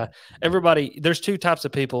 Yeah. Everybody, there's 2 types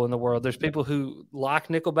of people in the world. There's people who like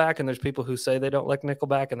Nickelback and there's people who say they don't like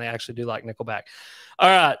Nickelback and they actually do like Nickelback. All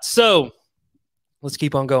right. So let's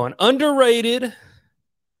keep on going. Underrated,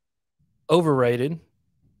 overrated,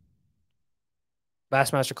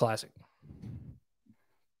 Bassmaster Classic.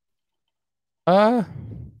 I'm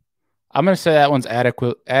going to say that one's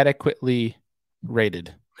adequately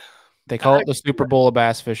rated. They call it the Super Bowl of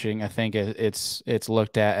bass fishing. I think it's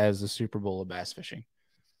looked at as the Super Bowl of bass fishing.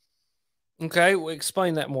 Okay, well,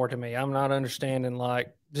 explain that more to me. I'm not understanding.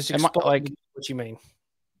 Like, just explain what you mean.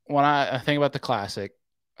 When I think about the Classic,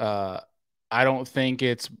 I don't think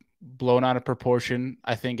it's blown out of proportion.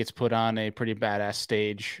 I think it's put on a pretty badass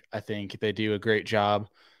stage. I think they do a great job,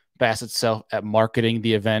 Bass itself, at marketing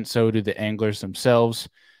the event. So do the anglers themselves.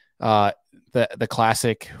 The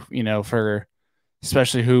Classic, you know, for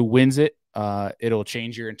especially who wins it, it'll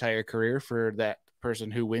change your entire career for that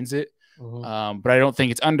person who wins it. Mm-hmm. But I don't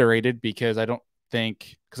think it's underrated because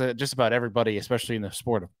just about everybody, especially in the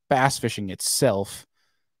sport of bass fishing itself,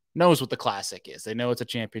 knows what the Classic is. They know it's a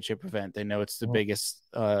championship event. They know it's the biggest,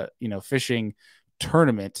 fishing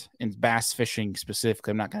tournament in bass fishing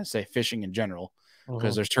specifically. I'm not going to say fishing in general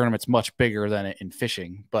because there's tournaments much bigger than it in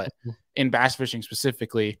fishing, but in bass fishing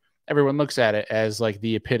specifically, everyone looks at it as like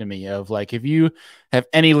the epitome of like, if you have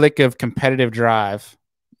any lick of competitive drive,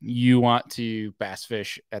 you want to bass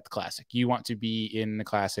fish at the Classic. You want to be in the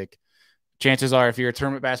Classic. Chances are, if you're a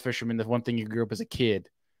tournament bass fisherman, the one thing you grew up as a kid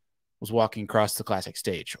was walking across the Classic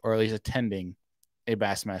stage, or at least attending a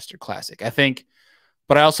Bassmaster Classic. I think,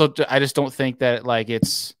 but I just don't think that like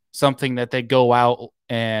it's something that they go out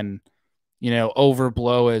and,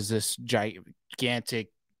 overblow as this gigantic,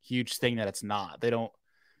 huge thing that it's not. They don't.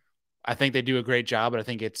 I think they do a great job, but I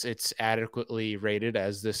think it's adequately rated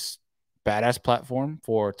as this badass platform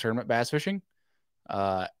for tournament bass fishing.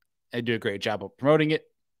 They do a great job of promoting it,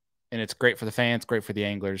 and it's great for the fans, great for the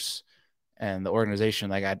anglers, and the organization.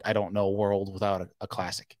 Like I don't know a world without a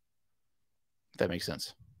Classic. If that makes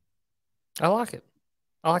sense. I like it.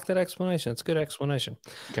 I like that explanation. It's a good explanation.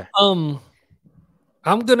 Okay.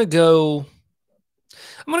 I'm gonna go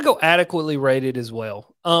adequately rated as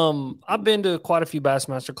well. I've been to quite a few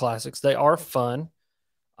Bassmaster Classics. They are fun.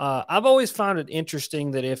 I've always found it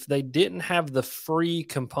interesting that if they didn't have the free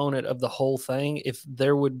component of the whole thing, if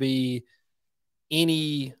there would be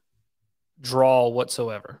any draw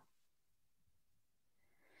whatsoever.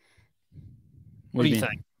 What do you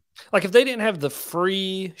think? Like if they didn't have the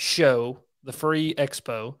free show, the free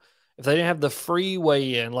expo, if they didn't have the free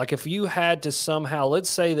weigh-in, like if you had to somehow, let's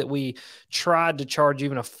say that we tried to charge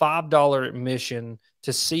even a $5 admission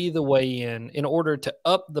to see the weigh-in in order to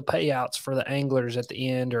up the payouts for the anglers at the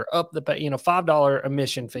end, or up the $5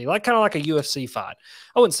 admission fee, like kind of like a UFC fight.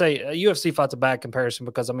 I wouldn't say a UFC fight's a bad comparison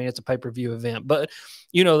because I mean it's a pay-per-view event, but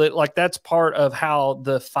that like that's part of how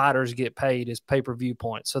the fighters get paid is pay-per-view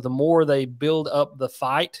points. So the more they build up the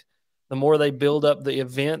fight, the more they build up the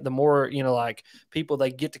event, the more, like people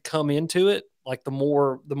they get to come into it, like the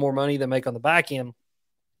more money they make on the back end.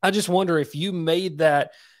 I just wonder if you made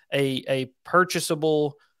that a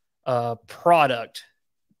purchasable product,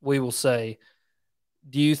 we will say,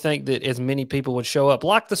 do you think that as many people would show up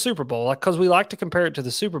like the Super Bowl? Like, because we like to compare it to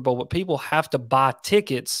the Super Bowl, but people have to buy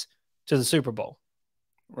tickets to the Super Bowl.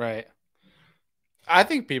 Right. I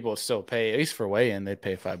think people still pay, at least for weigh-in, they'd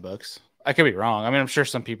pay $5. I could be wrong. I mean, I'm sure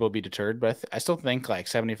some people would be deterred, but I still think like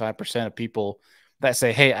 75% of people that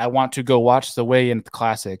say, hey, I want to go watch the weigh-in at the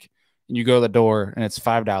Classic, and you go to the door and it's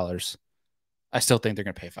 $5. I still think they're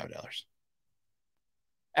going to pay $5.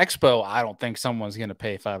 Expo, I don't think someone's going to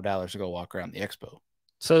pay $5 to go walk around the expo.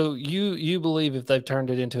 So you believe if they've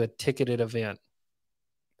turned it into a ticketed event?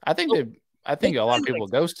 I think a lot of people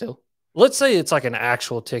go still. Let's say it's like an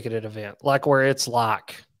actual ticketed event, like where it's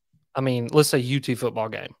like, I mean, let's say UT football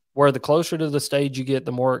game, where the closer to the stage you get,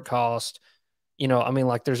 the more it costs. I mean,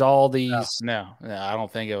 like there's all these. No, I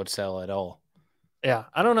don't think it would sell at all. Yeah,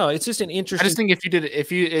 I don't know. It's just an interesting. I just think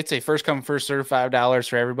it's a first come first serve $5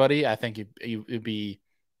 for everybody. I think it'd be.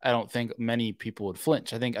 I don't think many people would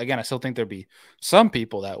flinch. I think again, I still think there'd be some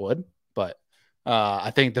people that would, but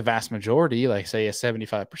I think the vast majority, like say a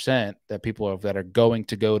 75%, that people that are going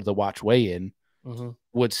to go to the watch weigh-in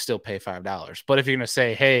would still pay $5. But if you're gonna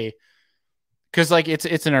say, hey, because like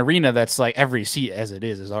it's an arena that's like every seat as it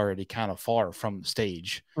is already kind of far from the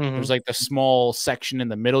stage. There's like the small section in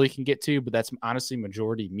the middle you can get to, but that's honestly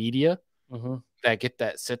majority media that get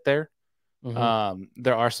that sit there.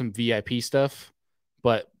 There are some VIP stuff,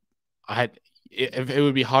 but it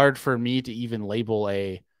would be hard for me to even label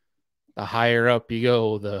the higher up you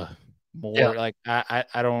go, the more like I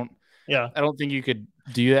don't think you could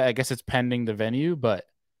do that. I guess it's pending the venue, but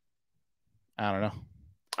I don't know.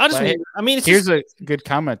 Here's a good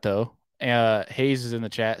comment though. Hayes is in the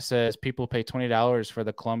chat, says people pay $20 for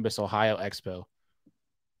the Columbus, Ohio Expo.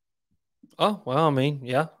 Oh, well, I mean,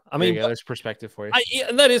 yeah. I mean, there's perspective for you.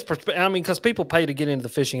 That is perspective. I mean, because people pay to get into the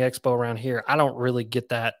fishing expo around here. I don't really get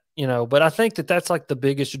that, but I think that's like the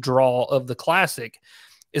biggest draw of the Classic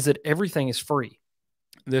is that everything is free.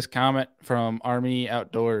 This comment from Army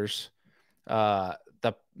Outdoors,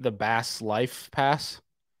 the Bass Life Pass.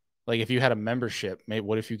 Like if you had a membership, maybe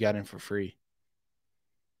what if you got in for free?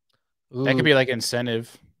 Ooh. That could be like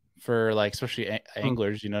incentive for like, especially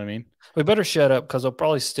anglers, you know what I mean? We better shut up because they'll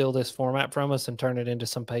probably steal this format from us and turn it into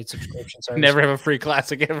some paid subscription service. Never have a free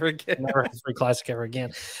Classic ever again. Never have a free Classic ever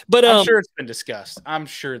again. But I'm sure it's been discussed. I'm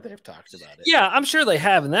sure they've talked about it. Yeah, I'm sure they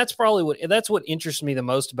have. And that's probably what interests me the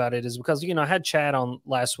most about it is because, I had Chad on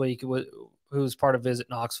last week who was part of Visit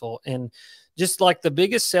Knoxville. And just like the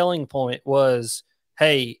biggest selling point was,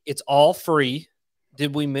 hey, it's all free.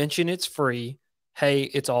 Did we mention it's free? hey,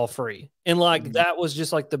 it's all free. And like that was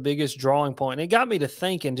just like the biggest drawing point. And it got me to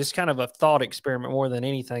thinking, just kind of a thought experiment more than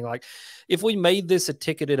anything. Like if we made this a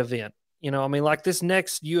ticketed event, you know, I mean, like this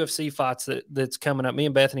next UFC fights that's coming up, me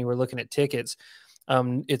and Bethany were looking at tickets.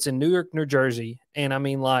 It's in Newark, New Jersey. And I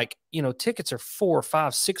mean, like, you know, tickets are $400,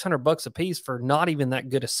 $500, $600 a piece for not even that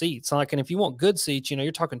good of seats. Like, and if you want good seats, you know,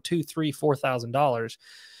 you're talking $2,000, $3,000, $4,000.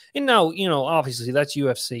 And no, you know, obviously that's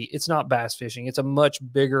UFC. It's not bass fishing. It's a much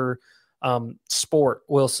bigger sport,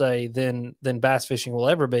 we'll say, than bass fishing will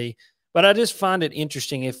ever be. But I just find it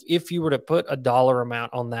interesting if you were to put a dollar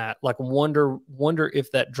amount on that, like wonder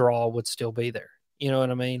if that draw would still be there. You know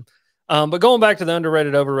what I mean? But going back to the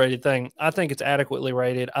underrated, overrated thing, I think it's adequately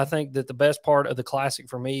rated. I think that the best part of the Classic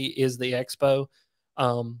for me is the expo.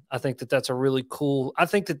 I think that's a really cool. I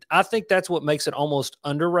think that's what makes it almost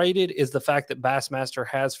underrated is the fact that Bassmaster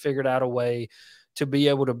has figured out a way to be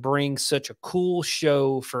able to bring such a cool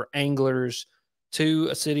show for anglers to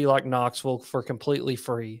a city like Knoxville for completely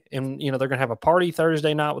free. And, you know, they're going to have a party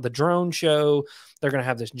Thursday night with a drone show. They're going to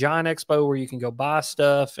have this giant expo where you can go buy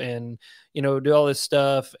stuff and, you know, do all this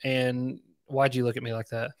stuff. And why'd you look at me like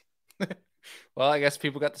that? Well, I guess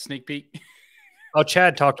people got the sneak peek. Oh,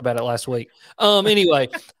 Chad talked about it last week. Anyway,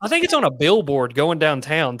 I think it's on a billboard going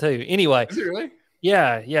downtown too. Anyway. Is it really?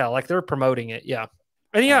 Yeah. Like they're promoting it. Yeah.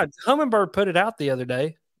 And yeah, Hummingbird put it out the other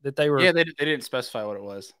day that they were. Yeah, they didn't specify what it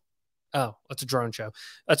was. Oh, it's a drone show.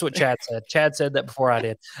 That's what Chad said. Chad said that before I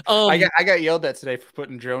did. I got yelled at today for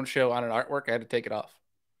putting drone show on an artwork. I had to take it off.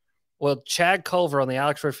 Well, Chad Culver on the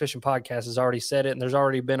Alex River Fishing podcast has already said it, and there's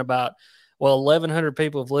already been about 1,100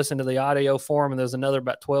 people have listened to the audio forum, and there's another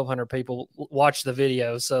about 1,200 people watch the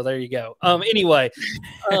video. So there you go. Anyway,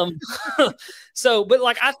 so but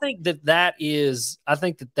like I think that is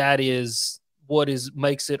what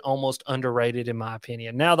makes it almost underrated in my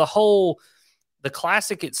opinion. Now the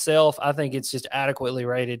Classic itself, I think it's just adequately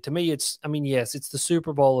rated. To me, yes, it's the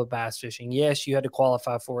Super Bowl of bass fishing. Yes, you had to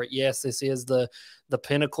qualify for it. Yes, this is the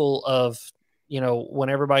pinnacle of, you know, when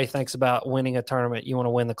everybody thinks about winning a tournament, you want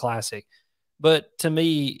to win the Classic. But to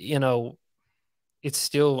me, you know, it's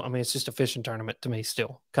still, it's just a fishing tournament to me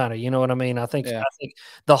still, kind of, you know what I mean? I think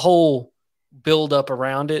the whole build up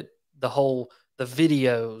around it, the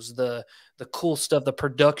videos, the cool stuff, the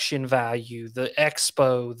production value, the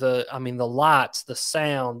expo, the lights, the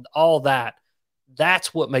sound, all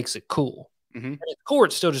that's what makes it cool. Mm-hmm. And at core,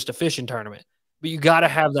 it's still just a fishing tournament, but you got to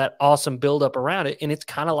have that awesome build up around it. And it's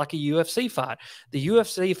kind of like a UFC fight. The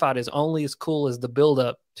UFC fight is only as cool as the build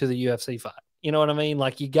up to the UFC fight. You know what I mean?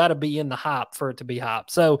 Like you got to be in the hype for it to be hype.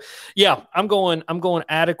 So yeah, I'm going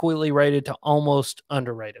adequately rated to almost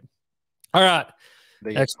underrated. All right.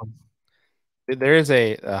 Next one. There is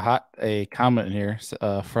a comment in here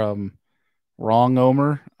from Wrong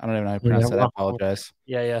Omer. I don't even know how to pronounce that. I apologize.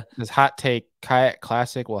 Yeah. This hot take: Kayak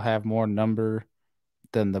Classic will have more number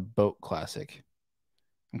than the Boat Classic.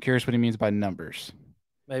 I'm curious what he means by numbers.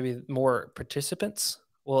 Maybe more participants.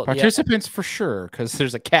 Well, participants for sure, because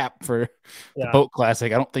there's a cap for the Boat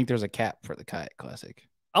Classic. I don't think there's a cap for the Kayak Classic.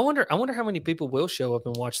 I wonder how many people will show up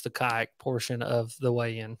and watch the kayak portion of the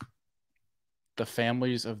weigh-in. The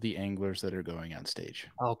families of the anglers that are going on stage.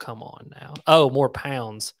 Oh, come on now. Oh, more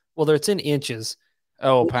pounds. Well, it's in inches.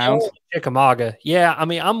 Oh, pounds? Chickamauga. Yeah, I'm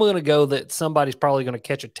going to go that somebody's probably going to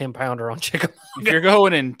catch a 10-pounder on Chickamauga. If you're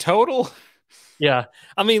going in total? Yeah.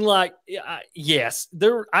 Yes.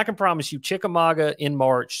 I can promise you Chickamauga in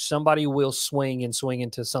March, somebody will swing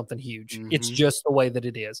into something huge. Mm-hmm. It's just the way that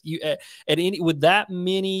it is. With that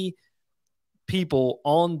many people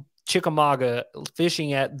on Chickamauga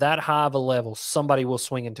fishing at that high of a level, somebody will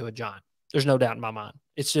swing into a giant. There's no doubt in my mind.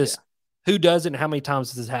 It's just who does it and how many times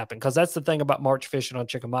does this happen? Because that's the thing about March fishing on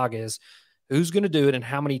Chickamauga is who's going to do it and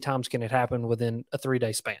how many times can it happen within a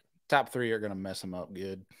 3-day span. Top 3 are going to mess them up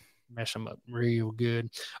good. Mess them up real good.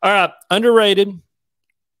 All right. Underrated.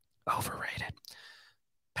 Overrated.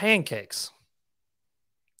 Pancakes.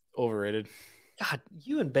 Overrated. God,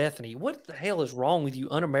 you and Bethany, what the hell is wrong with you,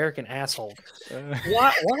 un-American asshole?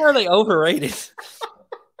 Why are they overrated?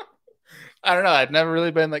 I don't know. I've never really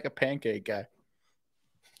been like a pancake guy.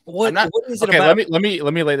 What is it okay, about? Let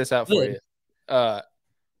me lay this out for you.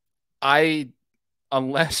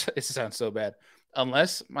 Unless it sounds so bad,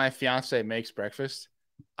 unless my fiance makes breakfast,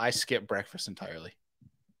 I skip breakfast entirely.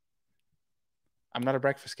 I'm not a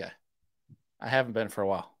breakfast guy. I haven't been for a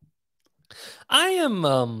while.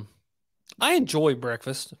 I enjoy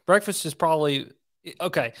breakfast. Breakfast is probably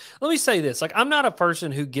okay. Let me say this. Like, I'm not a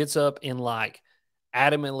person who gets up and like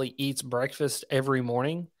adamantly eats breakfast every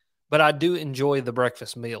morning, but I do enjoy the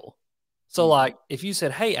breakfast meal. So, like, if you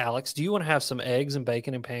said, "Hey, Alex, do you want to have some eggs and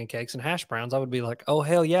bacon and pancakes and hash browns?" I would be like, "Oh,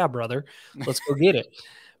 hell yeah, brother. Let's go get it."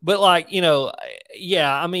 But, like, you know,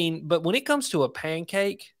 yeah, I mean, but when it comes to a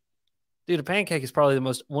pancake, dude, a pancake is probably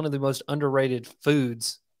one of the most underrated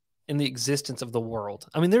foods in the existence of the world.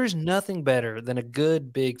 I mean, there is nothing better than a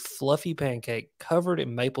good, big, fluffy pancake covered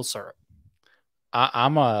in maple syrup.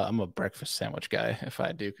 I'm a breakfast sandwich guy if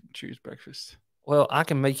I do choose breakfast. Well, I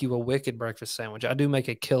can make you a wicked breakfast sandwich. I do make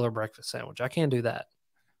a killer breakfast sandwich. I can do that.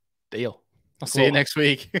 Deal. I'll see you next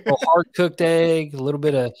week. A hard cooked egg, a little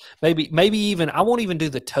bit of maybe even I won't even do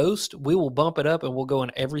the toast. We will bump it up and we'll go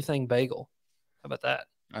in everything bagel. How about that?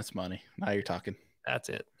 That's money. Now you're talking. That's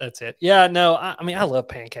it. That's it. Yeah, no, I mean, I love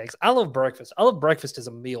pancakes. I love breakfast. I love breakfast as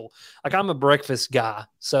a meal. Like, I'm a breakfast guy.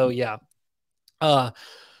 So yeah.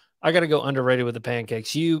 I got to go underrated with the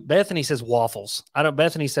pancakes. Bethany says waffles.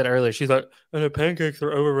 Bethany said earlier, she's like, the pancakes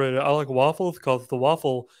are overrated. I like waffles because the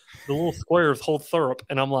little squares hold syrup.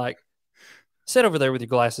 And I'm like, sit over there with your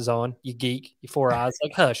glasses on, you geek, you four eyes.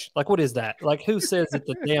 Like, hush. Like, what is that? Like, who says that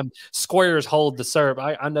the damn squares hold the syrup?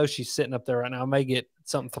 I know she's sitting up there right now. I may get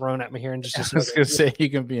something thrown at me here in just a second. I was going to say,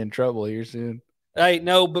 you can be in trouble here soon. Hey,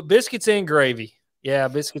 no, but biscuits and gravy. Yeah,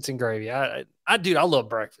 biscuits and gravy. Dude, I love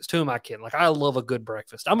breakfast. Who am I kidding? Like, I love a good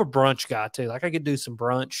breakfast. I'm a brunch guy too. Like, I could do some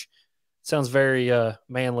brunch. Sounds very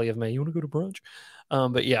manly of me. You want to go to brunch?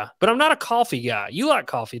 But yeah, but I'm not a coffee guy. You like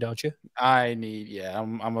coffee, don't you?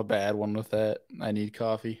 I'm a bad one with that. I need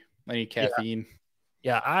coffee. I need caffeine.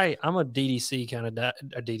 Yeah, I'm a DDC kind of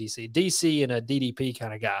DC and a DDP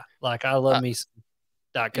kind of guy. Like, I love me some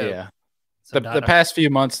Diet Coke. Yeah. The past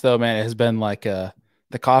few months though, man, it has been like the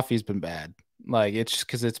coffee's been bad. Like, it's just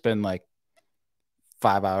because it's been like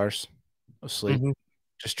 5 hours of sleep,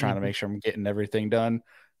 just trying to make sure I'm getting everything done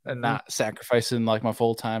and not sacrificing like my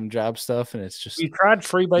full-time job stuff. And it's just, you tried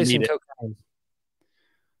freebase and cocaine.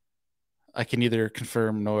 I can neither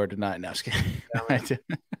confirm nor deny. No, just kidding.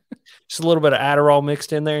 Just a little bit of Adderall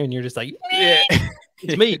mixed in there, and you're just like, yeah,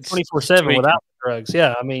 it's me 24/7 without the drugs.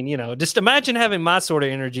 Yeah, I mean, you know, just imagine having my sort of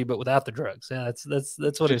energy, but without the drugs. Yeah,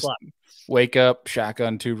 that's what it's like. Wake up,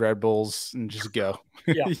 shotgun 2 Red Bulls, and just go.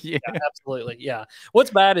 Yeah, absolutely. Yeah.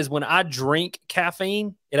 What's bad is when I drink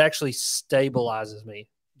caffeine, it actually stabilizes me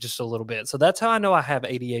just a little bit. So that's how I know I have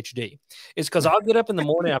ADHD. It's because I'll get up in the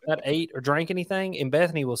morning, I've not ate or drank anything, and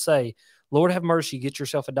Bethany will say, Lord have mercy, get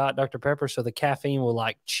yourself a Diet Dr. Pepper so the caffeine will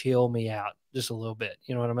like chill me out just a little bit.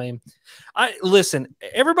 You know what I mean? Listen,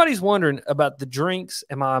 everybody's wondering about the drinks.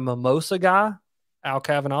 Am I a mimosa guy? Al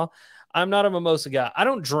Kavanaugh. I'm not a mimosa guy. I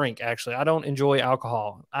don't drink, actually. I don't enjoy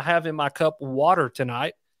alcohol. I have in my cup water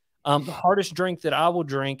tonight. The hardest drink that I will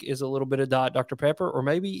drink is a little bit of Diet Dr. Pepper or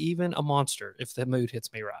maybe even a Monster if the mood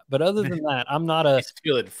hits me right. But other than that, I'm not a... It's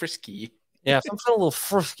feeling frisky. Yeah, if I'm feeling a little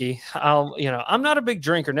frisky, I'm not a big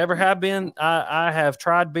drinker. Never have been. I have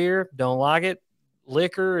tried beer. Don't like it.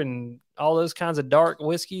 Liquor and all those kinds of dark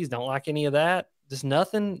whiskeys. Don't like any of that. Just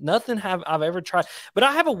nothing have I've ever tried. But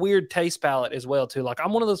I have a weird taste palette as well, too. Like,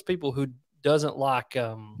 I'm one of those people who doesn't like...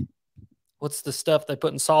 what's the stuff they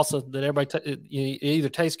put in salsa that everybody it either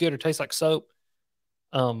tastes good or tastes like soap?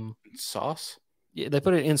 Sauce? Yeah, they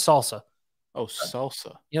put it in salsa. Oh,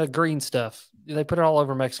 salsa. Yeah, green stuff. They put it all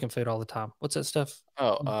over Mexican food all the time. What's that stuff?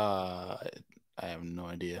 Oh, I have no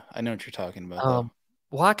idea. I know what you're talking about.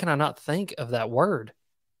 Why can I not think of that word?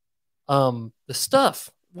 The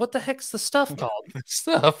stuff. What the heck's the stuff called? The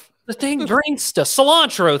stuff. The dang green stuff.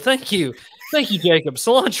 Cilantro. Thank you, Jacob.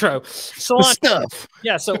 Cilantro. Stuff.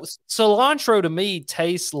 Yeah. So cilantro to me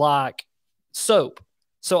tastes like soap.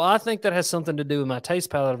 So I think that has something to do with my taste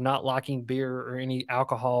palette of not liking beer or any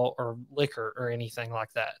alcohol or liquor or anything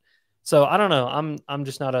like that. So I don't know. I'm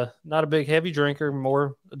just not a big heavy drinker,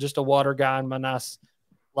 more just a water guy in my nice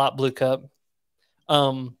light blue cup.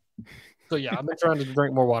 So yeah, I've been trying to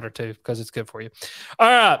drink more water too because it's good for you. All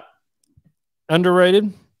right.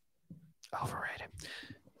 Underrated. Overrated.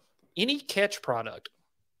 Any catch product.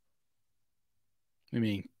 You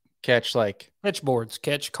mean catch like catch boards,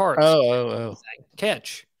 catch carts. Oh.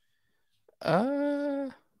 Catch.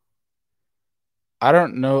 I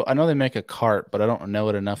don't know. I know they make a cart, but I don't know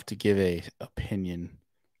it enough to give a opinion.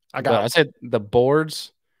 I said the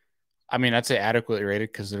boards. I mean, I'd say adequately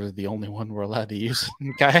rated because they're the only one we're allowed to use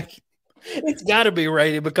in kayak. It's got to be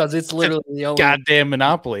rated because it's literally the only goddamn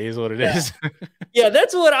monopoly is what it is. Yeah,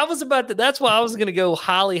 that's what I was about to. That's why I was going to go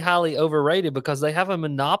highly, highly overrated because they have a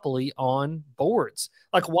monopoly on boards.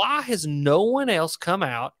 Like, why has no one else come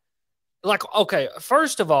out? Like, okay,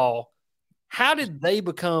 first of all, how did they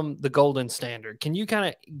become the golden standard? Can you kind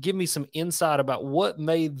of give me some insight about what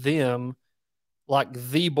made them like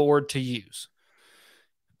the board to use?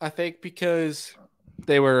 I think because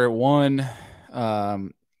They were one.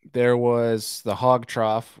 There was the hog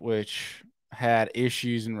trough, which had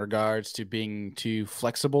issues in regards to being too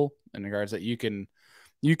flexible, in regards that you could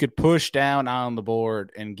push down on the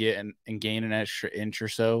board and gain an extra inch or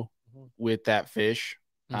so with that fish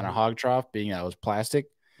on a hog trough, being that it was plastic.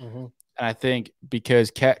 And I think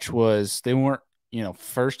because Catch they weren't,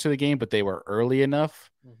 first to the game, but they were early enough,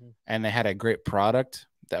 and they had a great product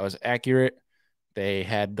that was accurate. They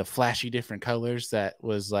had the flashy different colors that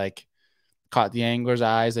was like caught the angler's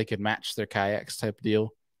eyes. They could match their kayaks type deal.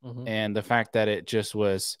 And the fact that it just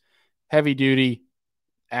was heavy duty,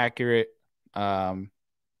 accurate, wasn't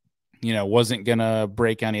going to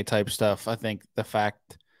break any type stuff. I think the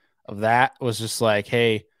fact of that was just like,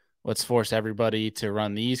 hey, let's force everybody to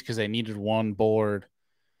run these because they needed one board.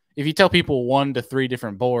 If you tell people 1 to 3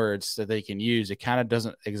 different boards that they can use, it kind of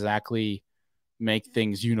doesn't exactly make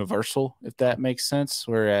things universal, if that makes sense.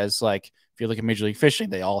 Whereas, like, if you look at Major League Fishing,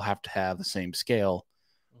 they all have to have the same scale.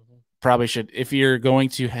 Probably should, if you're going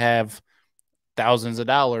to have thousands of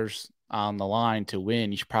dollars on the line to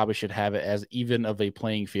win, you probably should have it as even of a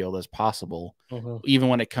playing field as possible, even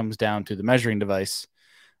when it comes down to the measuring device.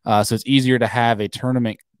 So it's easier to have a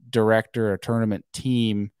tournament director or tournament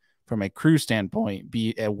team from a crew standpoint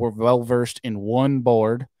be well-versed in one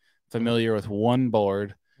board, familiar with one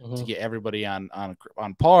board, to get everybody on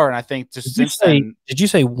par. And I think just did you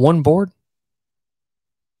say one board?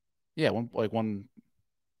 Yeah, one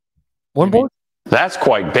board? That's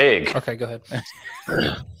quite big. Okay, go ahead.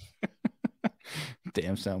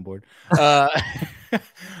 Damn soundboard.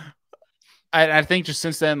 I think just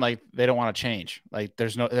since then, like, they don't want to change. Like, there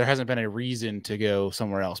hasn't been a reason to go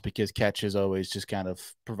somewhere else because Catch has always just kind of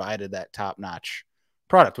provided that top-notch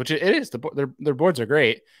product, which it is. Their boards are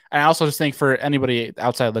great. And I also just think for anybody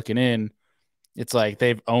outside looking in, it's like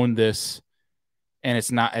they've owned this, and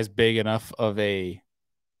it's not as big enough of a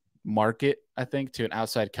market, I think, to an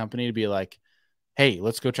outside company to be like, hey,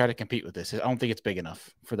 let's go try to compete with this. I don't think it's big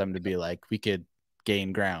enough for them to be like, we could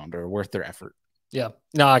gain ground or worth their effort. Yeah,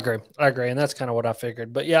 no, I agree. And that's kind of what I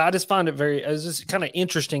figured. But yeah, I just find it was just kind of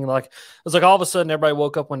interesting. Like, it was like all of a sudden everybody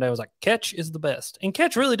woke up one day and was like, Catch is the best. And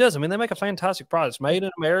Catch really does. I mean, they make a fantastic product. It's made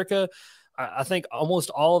in America. I think almost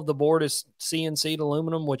all of the board is CNC'd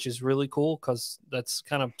aluminum, which is really cool because that's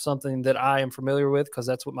kind of something that I am familiar with because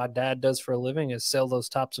that's what my dad does for a living is sell those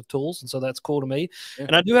types of tools. And so that's cool to me. Yeah.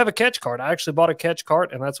 And I do have a Catch cart. I actually bought a Catch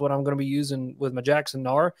cart, and that's what I'm going to be using with my Jackson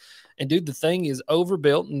Gnar. And, dude, the thing is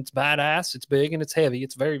overbuilt, and it's badass. It's big, and it's heavy.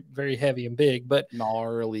 It's very, very heavy and big. But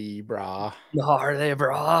gnarly, brah. Gnarly,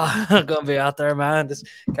 brah. I'm going to be out there, man, just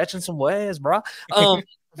catching some waves, brah. Well,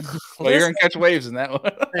 you're going to catch waves in that one.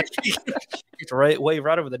 It's a wave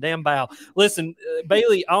right over the damn bow. Listen,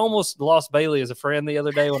 Bailey, I almost lost Bailey as a friend the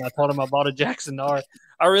other day when I told him I bought a Jackson Gnar.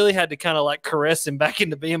 I really had to kind of like caress him back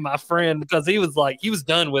into being my friend because he was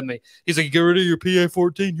done with me. He's like, get rid of your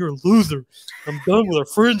PA-14. You're a loser. I'm done with our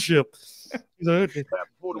friendship. He's like,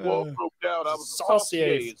 before the wall broke down, I was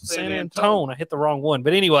Saucier, San Antone. I hit the wrong one.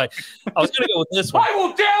 But anyway, I was going to go with this one. I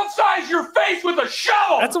will downsize your face with a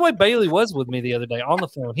shovel. That's the way Bailey was with me the other day on the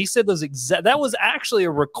phone. He said that was actually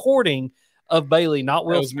a recording of Bailey, not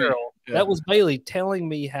Will Ferrell. Yeah. That was Bailey telling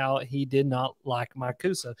me how he did not like my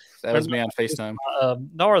Kusa. That was me on FaceTime.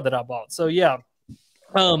 Gnar that I bought. So yeah.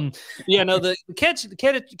 The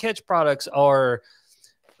catch products are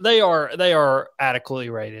adequately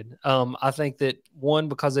rated. I think that one,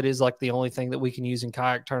 because it is like the only thing that we can use in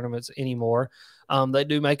kayak tournaments anymore. They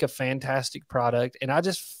do make a fantastic product, and I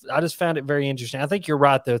just found it very interesting. I think you're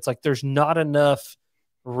right though. It's like there's not enough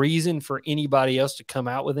reason for anybody else to come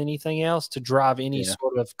out with anything else to drive any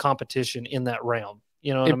sort of competition in that realm.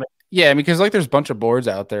 You know what I mean? Yeah, because like there's a bunch of boards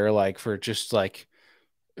out there like for just like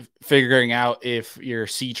figuring out if your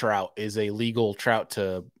sea trout is a legal trout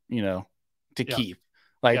to keep.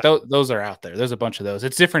 Like those are out there. There's a bunch of those.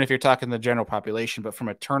 It's different if you're talking the general population, but from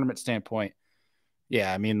a tournament standpoint,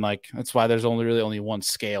 yeah, I mean, like that's why there's only one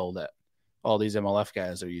scale that all these MLF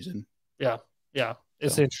guys are using. Yeah.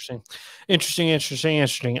 It's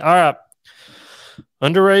interesting. All right.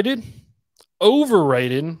 Underrated,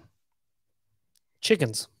 overrated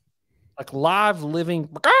chickens. Like live living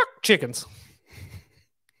chickens.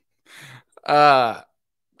 I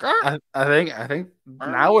think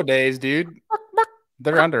nowadays, dude,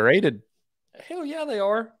 they're underrated. Hell yeah, they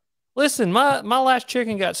are. Listen, my last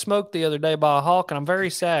chicken got smoked the other day by a hawk, and I'm very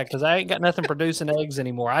sad because I ain't got nothing producing eggs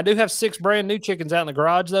anymore. I do have 6 brand new chickens out in the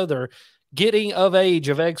garage, though. They're getting of age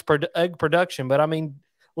of egg production. But, I mean,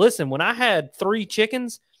 listen, when I had 3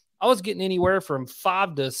 chickens, I was getting anywhere from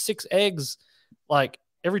 5 to 6 eggs, like,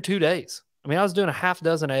 every 2 days. I mean, I was doing a half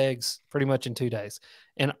dozen eggs pretty much in 2 days.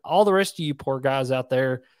 And all the rest of you poor guys out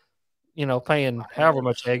there, you know, paying however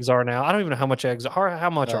much eggs are now. I don't even know how much eggs are. How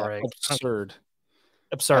much are eggs? Absurd.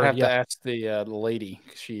 Absurd. I'd have to ask the lady.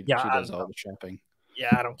 She does all the shopping.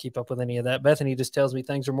 Yeah, I don't keep up with any of that. Bethany just tells me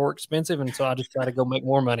things are more expensive, and so I just got to go make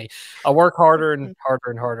more money. I work harder and harder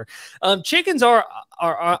and harder. Chickens are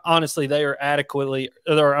honestly, they are adequately,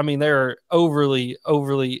 they're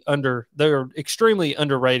they're extremely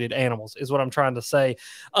underrated animals, is what I'm trying to say.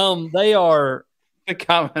 They are. The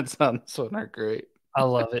comments on this one are great. I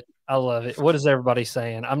love it. I love it. What is everybody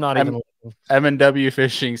saying? I'm not even looking. M&W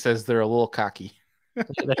Fishing says they're a little cocky.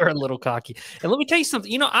 They're a little cocky. And let me tell you something.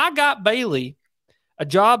 You know, I got Bailey a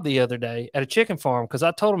job the other day at a chicken farm because I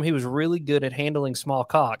told him he was really good at handling small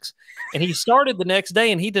cocks. And he started the next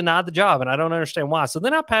day and he denied the job. And I don't understand why. So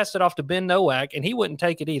then I passed it off to Ben Nowak and he wouldn't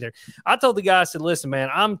take it either. I told the guy, I said, listen, man,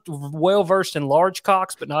 I'm well versed in large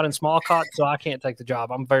cocks, but not in small cocks. So I can't take the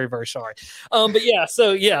job. I'm very, very sorry. But yeah,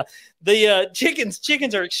 so yeah, the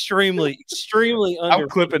chickens are extremely I'm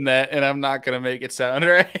clipping that and I'm not going to make it sound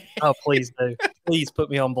right. Oh, please do. Please put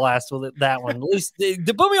me on blast with that one. At least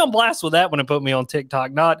to put me on blast with that one and put me on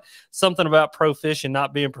TikTok, not something about pro fishing,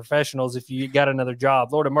 not being professionals if you got another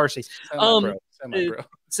job. Lord of mercy.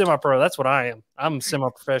 Semi-pro. That's what I am. I'm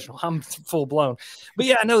semi-professional. I'm full blown. But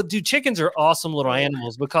yeah, no, dude, chickens are awesome little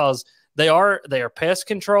animals because they are pest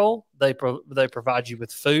control. They provide you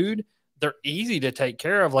with food. They're easy to take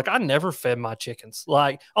care of. Like I never fed my chickens.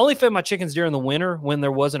 Like I only fed my chickens during the winter when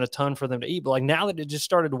there wasn't a ton for them to eat. But like now that it just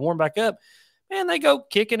started to warm back up, man, they go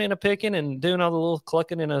kicking and a picking and doing all the little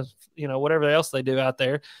clucking and whatever else they do out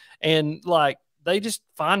there. And like they just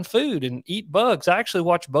find food and eat bugs. I actually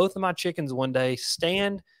watched both of my chickens one day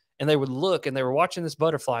stand and they would look and they were watching this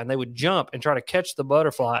butterfly and they would jump and try to catch the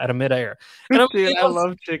butterfly out of midair. And I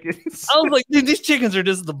love chickens. I was like, dude, these chickens are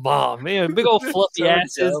just the bomb, man. Big old fluffy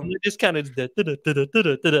asses. And they just kind of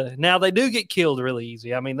now they do get killed really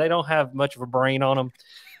easy. I mean, they don't have much of a brain on them.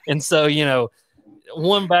 And so,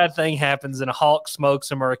 one bad thing happens and a hawk smokes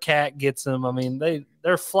them or a cat gets them. I mean,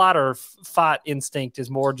 their flight or fight instinct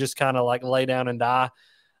is more just kind of like lay down and die.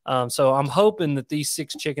 So I'm hoping that these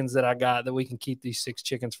 6 chickens that I got, that we can keep these 6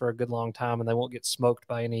 chickens for a good long time and they won't get smoked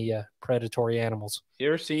by any predatory animals. You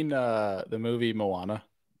ever seen the movie Moana?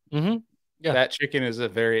 Mm-hmm. Yeah. That chicken is a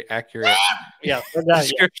very accurate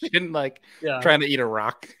description, trying to eat a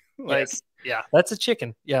rock. Yes. Yeah, that's a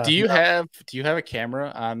chicken. Yeah. Do you have a camera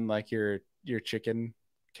on like your chicken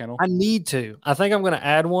kennel? I need to. I think I'm going to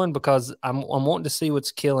add one because I'm wanting to see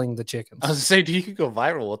what's killing the chickens. I was going to say, you could go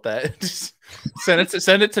viral with that. Just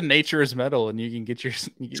send it to Nature's Metal, and you can get your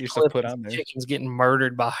stuff put on there. Chickens getting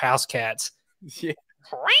murdered by house cats. Yeah.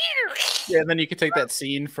 Yeah, and then you could take that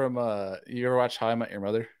scene from you ever watch How I Met Your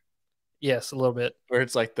Mother? Yes, a little bit. Where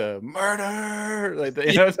it's like the murder, like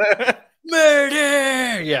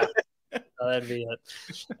murder. Yeah. That'd be it.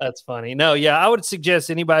 That's funny. No, yeah, I would suggest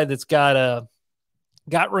anybody that's got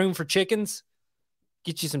room for chickens,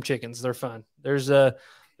 get you some chickens. They're fun. There's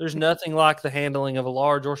nothing like the handling of a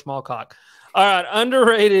large or small cock. All right,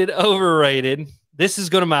 underrated, overrated. This is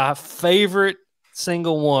going to be my favorite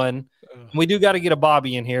single one. We do got to get a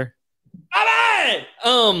Bobby in here. Bobby!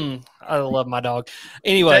 I love my dog.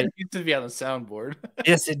 Anyway, that needs to be on the soundboard.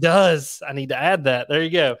 Yes, it does. I need to add that. There you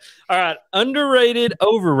go. All right, underrated,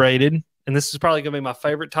 overrated, and this is probably going to be my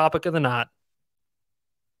favorite topic of the night.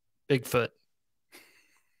 Bigfoot.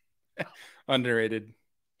 Underrated.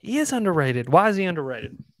 He is underrated. Why is he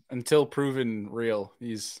underrated? Until proven real,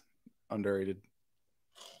 he's underrated.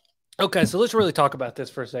 Okay, so let's really talk about this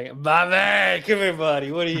for a second. Bobby, come here,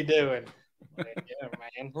 buddy. What are you doing? What are you doing,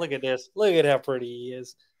 man? Look at this. Look at how pretty he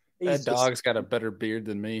is. That dog's got a better beard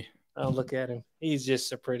than me. Oh, look at him. He's just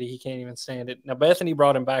so pretty. He can't even stand it. Now, Bethany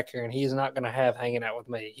brought him back here, and he's not going to have hanging out with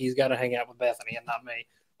me. He's got to hang out with Bethany and not me.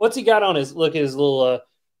 What's he got on his – look at his little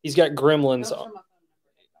he's got gremlins.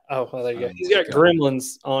 Oh, well, there you go. He's got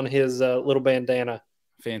gremlins on his little bandana.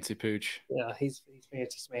 Fancy pooch. Yeah, he's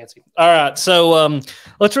fancy. All right, so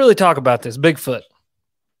let's really talk about this. Bigfoot.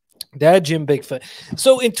 Dad Jim Bigfoot.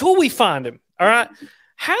 So until we find him, all right,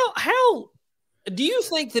 how do you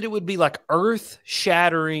think that it would be like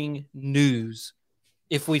earth-shattering news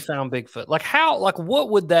if we found Bigfoot? Like what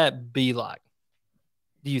would that be like,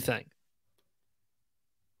 do you think?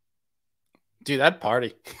 Dude, I'd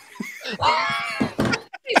party.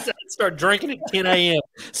 I'd start drinking at 10 a.m.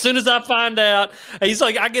 As soon as I find out, he's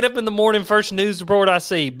like, I get up in the morning, first news report I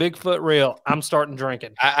see, Bigfoot real. I'm starting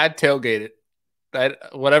drinking. I'd tailgate it.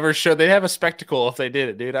 Whatever show, they'd have a spectacle if they did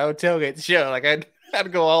it, dude. I would tailgate the show. Like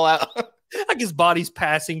I'd go all out. Like his body's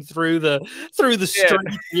passing through the street.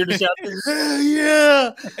 You're just out there,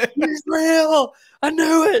 yeah, he's real. I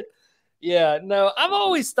knew it. Yeah, no, I've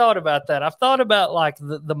always thought about that. I've thought about like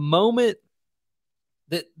the moment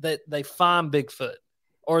that they find Bigfoot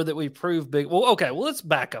or that we prove big. Well, okay, well, let's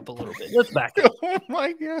back up a little bit. Let's back up. Oh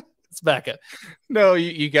my God. Let's back up. No,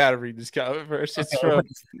 you got to read this comment first.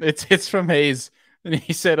 It's from Hayes, and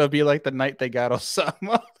he said it'll be like the night they got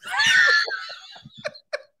Osama.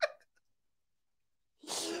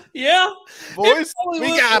 Yeah, Boys,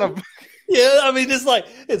 we got him. Yeah, I mean, it's like,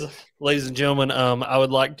 ladies and gentlemen, I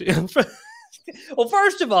would like to. Well,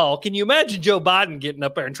 first of all, can you imagine Joe Biden getting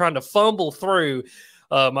up there and trying to fumble through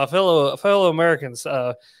my fellow Americans?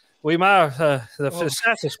 We might the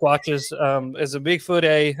Sasquatches as a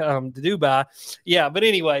Bigfoot to Dubai. Yeah, but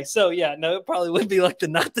anyway, so yeah, no, it probably would be like the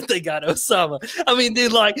night that they got Osama. I mean,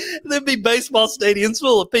 dude, like there'd be baseball stadiums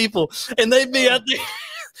full of people, and they'd be out there.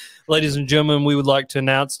 Ladies and gentlemen, we would like to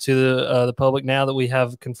announce to the public now that we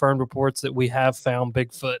have confirmed reports that we have found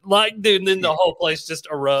Bigfoot. Like, dude, and then the whole place just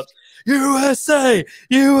erupts. USA,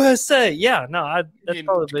 USA. Yeah, no, that's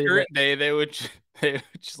probably current day. They would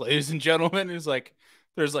just, ladies and gentlemen, is like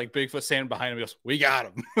there's like Bigfoot standing behind him. He goes, "We got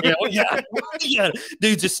him." Yeah.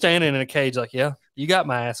 Dude, just standing in a cage, like, yeah, you got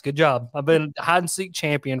my ass. Good job. I've been hide and seek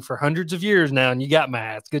champion for hundreds of years now, and you got my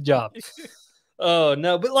ass. Good job. Oh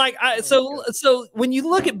no, but like so when you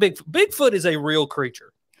look at Bigfoot is a real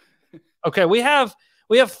creature. Okay, we have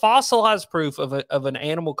fossilized proof of an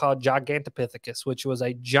animal called Gigantopithecus, which was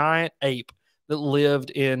a giant ape that lived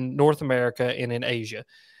in North America and in Asia.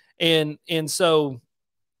 And so,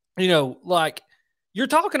 you know, like you're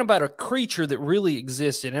talking about a creature that really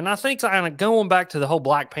existed. And I think kind of going back to the whole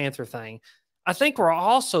Black Panther thing, I think we're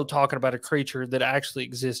also talking about a creature that actually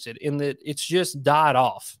existed in that it's just died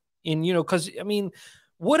off. And, you know, because, I mean,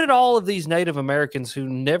 what did all of these Native Americans who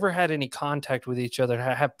never had any contact with each other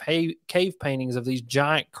have cave paintings of these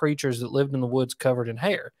giant creatures that lived in the woods covered in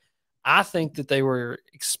hair? I think that they were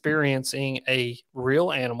experiencing a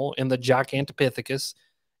real animal in the Gigantopithecus,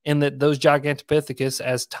 and that those Gigantopithecus,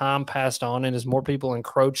 as time passed on and as more people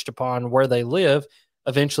encroached upon where they live,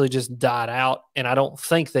 eventually just died out. And I don't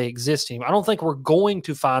think they exist anymore. I don't think we're going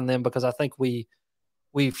to find them because I think we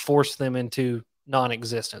forced them into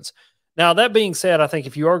non-existence. Now, that being said, I think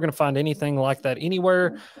if you are going to find anything like that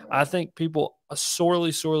anywhere, I think people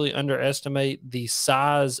sorely underestimate the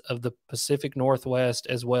size of the Pacific Northwest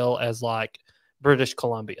as well as like British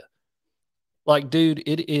Columbia. Like, dude,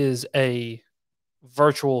 it is a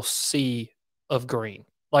virtual sea of green.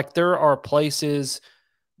 Like, there are places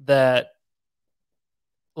that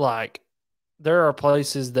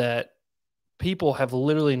people have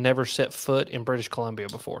literally never set foot in British Columbia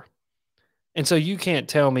before. And so you can't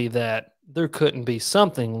tell me that there couldn't be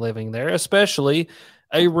something living there, especially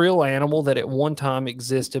a real animal that at one time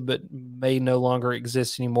existed but may no longer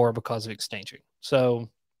exist anymore because of extinction. So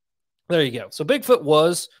there you go. So Bigfoot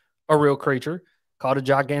was a real creature called a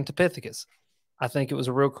Gigantopithecus. I think it was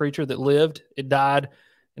a real creature that lived, it died,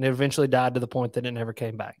 and it eventually died to the point that it never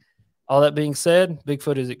came back. All that being said,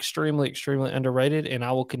 Bigfoot is extremely underrated, and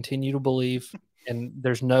I will continue to believe, and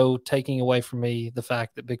there's no taking away from me the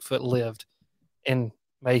fact that Bigfoot lived and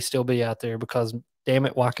may still be out there, because damn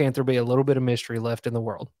it, why can't there be a little bit of mystery left in the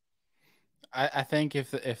world? I think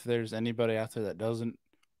if there's anybody out there that doesn't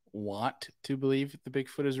want to believe the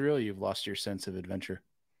Bigfoot is real, you've lost your sense of adventure.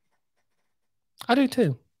 I do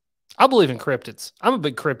too. I believe in cryptids. I'm a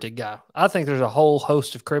big cryptid guy. I think there's a whole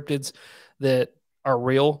host of cryptids that are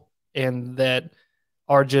real and that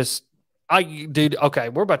are just dude, okay,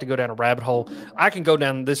 we're about to go down a rabbit hole. I can go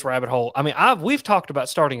down this rabbit hole. I mean, we've talked about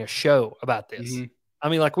starting a show about this. Mm-hmm. I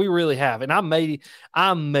mean, like we really have. And I may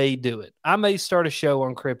do it. I may start a show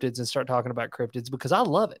on cryptids and start talking about cryptids because I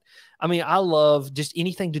love it. I mean, I love just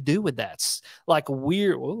anything to do with that. It's like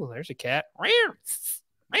weird. Oh, there's a cat.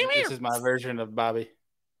 This is my version of Bobby.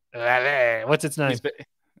 What's its name?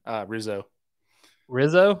 Rizzo.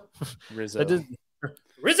 Rizzo? Rizzo.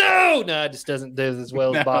 Rizzo! No, it just doesn't do as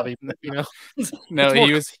well as Bobby. But, you know, no,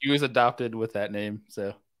 he was adopted with that name.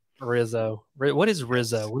 So Rizzo. What is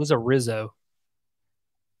Rizzo? What is a Rizzo?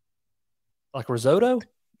 Like risotto?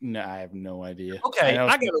 No, I have no idea. Okay,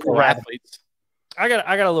 I got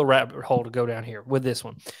a little rabbit hole to go down here with this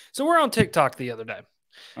one. So we're on TikTok the other day,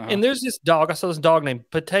 and there's this dog. I saw this dog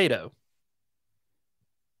named Potato.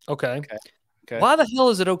 Okay. Why the hell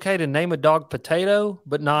is it okay to name a dog Potato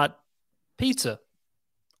but not pizza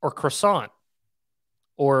or croissant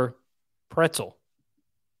or pretzel?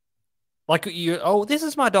 Like this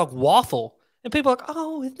is my dog Waffle. And people are like,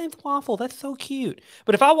 oh, his name's Waffle. That's so cute.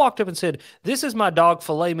 But if I walked up and said, this is my dog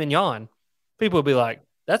Filet Mignon, people would be like,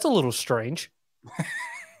 That's a little strange.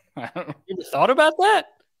 I don't know. You ever thought about that?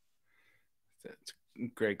 That's a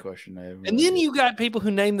great question. And then you got people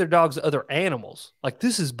who name their dogs other animals. Like,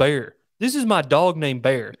 this is Bear. This is my dog named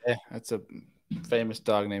Bear. Yeah, that's a famous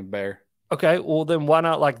dog named Bear. Okay, well, then why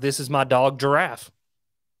not, like, this is my dog Giraffe?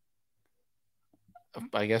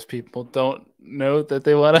 I guess people don't know that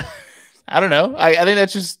they want to. I don't know. I think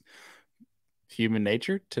that's just human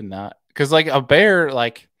nature to not. Because, like, a bear,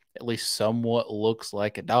 like, at least somewhat looks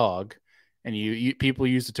like a dog. And you people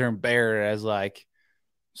use the term bear as, like,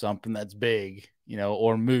 something that's big, you know,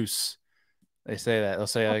 or moose. They say that. They'll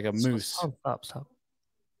say, like, a moose. Stop.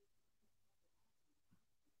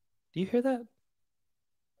 Do you hear that?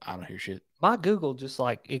 I don't hear shit. My Google just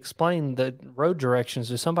like explained the road directions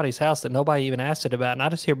to somebody's house that nobody even asked it about. And I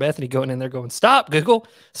just hear Bethany going in there going, stop, Google,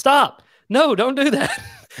 stop. No, don't do that.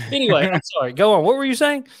 Anyway, I'm sorry. Go on. What were you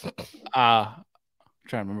saying? I'm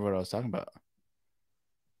trying to remember what I was talking about.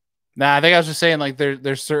 Nah, I think I was just saying, like,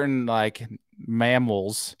 there's certain, like,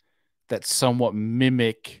 mammals that somewhat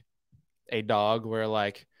mimic a dog where,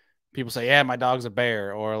 like, people say, yeah, my dog's a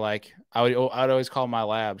bear. Or, like, I'd always call my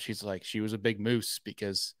lab. She was a big moose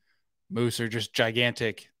because moose are just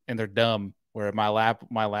gigantic and they're dumb. Where my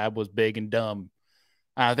lab was big and dumb.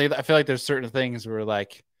 I feel like there's certain things where,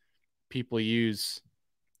 like, people use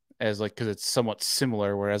as, like, because it's somewhat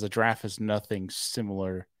similar, whereas a giraffe is nothing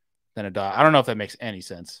similar than a dog. I don't know if that makes any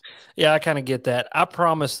sense. Yeah, I kind of get that. I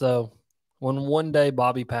promise, though, when one day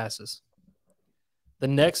Bobby passes, the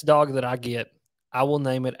next dog that I get, I will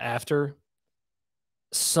name it after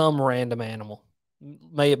some random animal.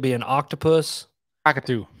 May it be an octopus,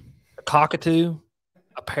 Cockatoo. a cockatoo,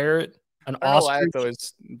 a parrot, an ostrich. That's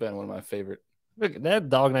always been one of my favorite. Look at that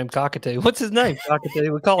dog named Cockatoo. What's his name?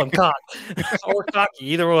 Cockatoo. We call him Cock or Cocky,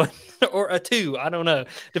 either one, or a two. I don't know.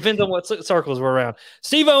 Depends on what circles we're around.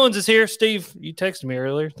 Steve Owens is here. Steve, you texted me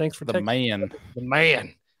earlier. Thanks for the man. The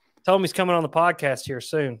man. Told him he's coming on the podcast here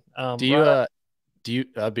soon. Do you?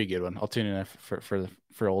 That'd be a good one. I'll tune in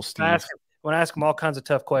for old Steve. I want to ask him all kinds of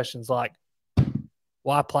tough questions like,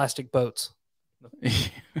 why plastic boats? Do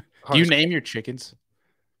you name your chickens?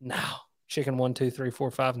 No. Chicken 1, 2, 3, 4,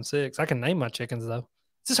 5, and 6. I can name my chickens though.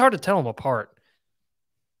 It's just hard to tell them apart.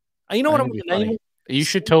 You know what I'm going to name? You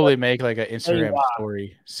should totally make like an Instagram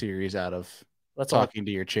story series out of talking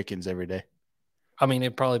to your chickens every day. I mean,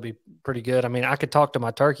 it'd probably be pretty good. I mean, I could talk to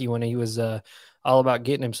my turkey when he was all about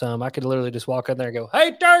getting him some. I could literally just walk in there and go,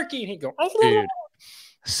 "Hey, turkey," and he'd go, "Oh, dude."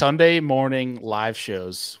 Sunday morning live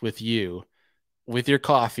shows with you, with your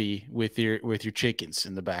coffee, with your chickens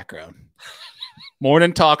in the background.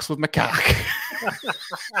 Morning talks with my cock.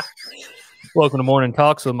 Welcome to Morning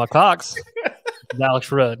Talks with my cocks.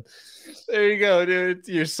 Alex Rudd. There you go, dude.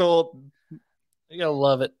 You're sold. You gotta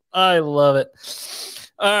love it. I love it.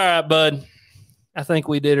 All right, bud. I think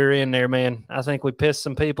we did her in there, man. I think we pissed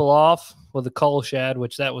some people off with the Cull Shad,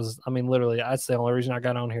 which that was, I mean, literally, that's the only reason I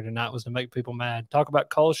got on here tonight was to make people mad. Talk about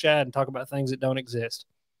Cull Shad and talk about things that don't exist.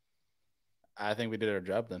 I think we did our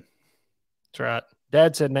job then. That's right.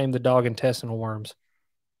 Dad said name the dog intestinal worms.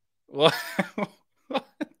 What?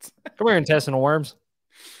 Come here, intestinal worms.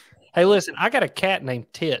 Hey, listen, I got a cat named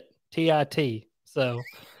Tit, T-I-T. So,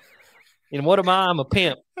 you know, what am I? I'm a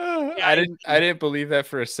pimp. I didn't believe that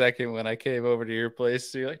for a second when I came over to your place.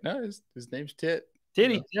 So you're like, no, his name's Tit.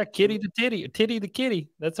 Titty, yeah, Kitty the Titty, Titty the Kitty.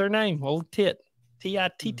 That's her name, old Tit,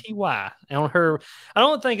 T-I-T-T-Y. On her, I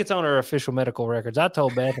don't think it's on her official medical records. I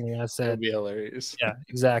told Bethany, I said, that'd be hilarious. Yeah,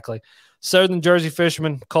 exactly. Southern Jersey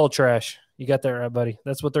fisherman, cull trash. You got that right, buddy.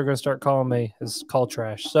 That's what they're going to start calling me, is cull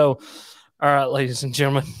trash. So, all right, ladies and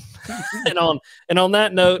gentlemen. and on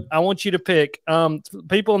that note, I want you to pick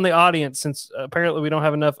people in the audience, since apparently we don't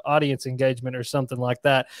have enough audience engagement or something like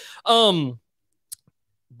that.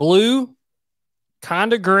 Blue,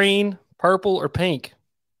 kind of green, purple, or pink.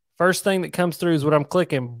 First thing that comes through is what I'm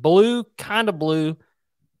clicking. Blue, kind of blue,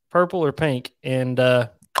 purple, or pink. And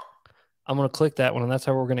I'm going to click that one, and that's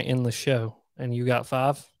how we're going to end the show. And you got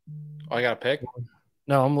 5? Oh, I got to pick?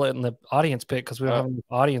 No, I'm letting the audience pick because we don't have any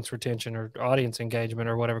audience retention or audience engagement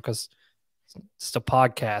or whatever, because it's a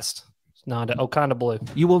podcast. It's not kind of blue.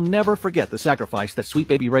 You will never forget the sacrifice that Sweet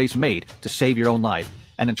Baby Ray's made to save your own life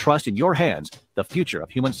and entrust in your hands the future of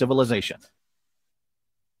human civilization.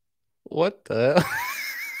 What the?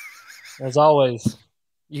 As always,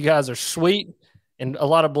 you guys are sweet and a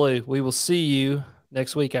lot of blue. We will see you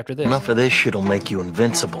next week after this. Enough of this shit'll make you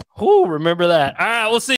invincible. Ooh, remember that. All right, we'll see.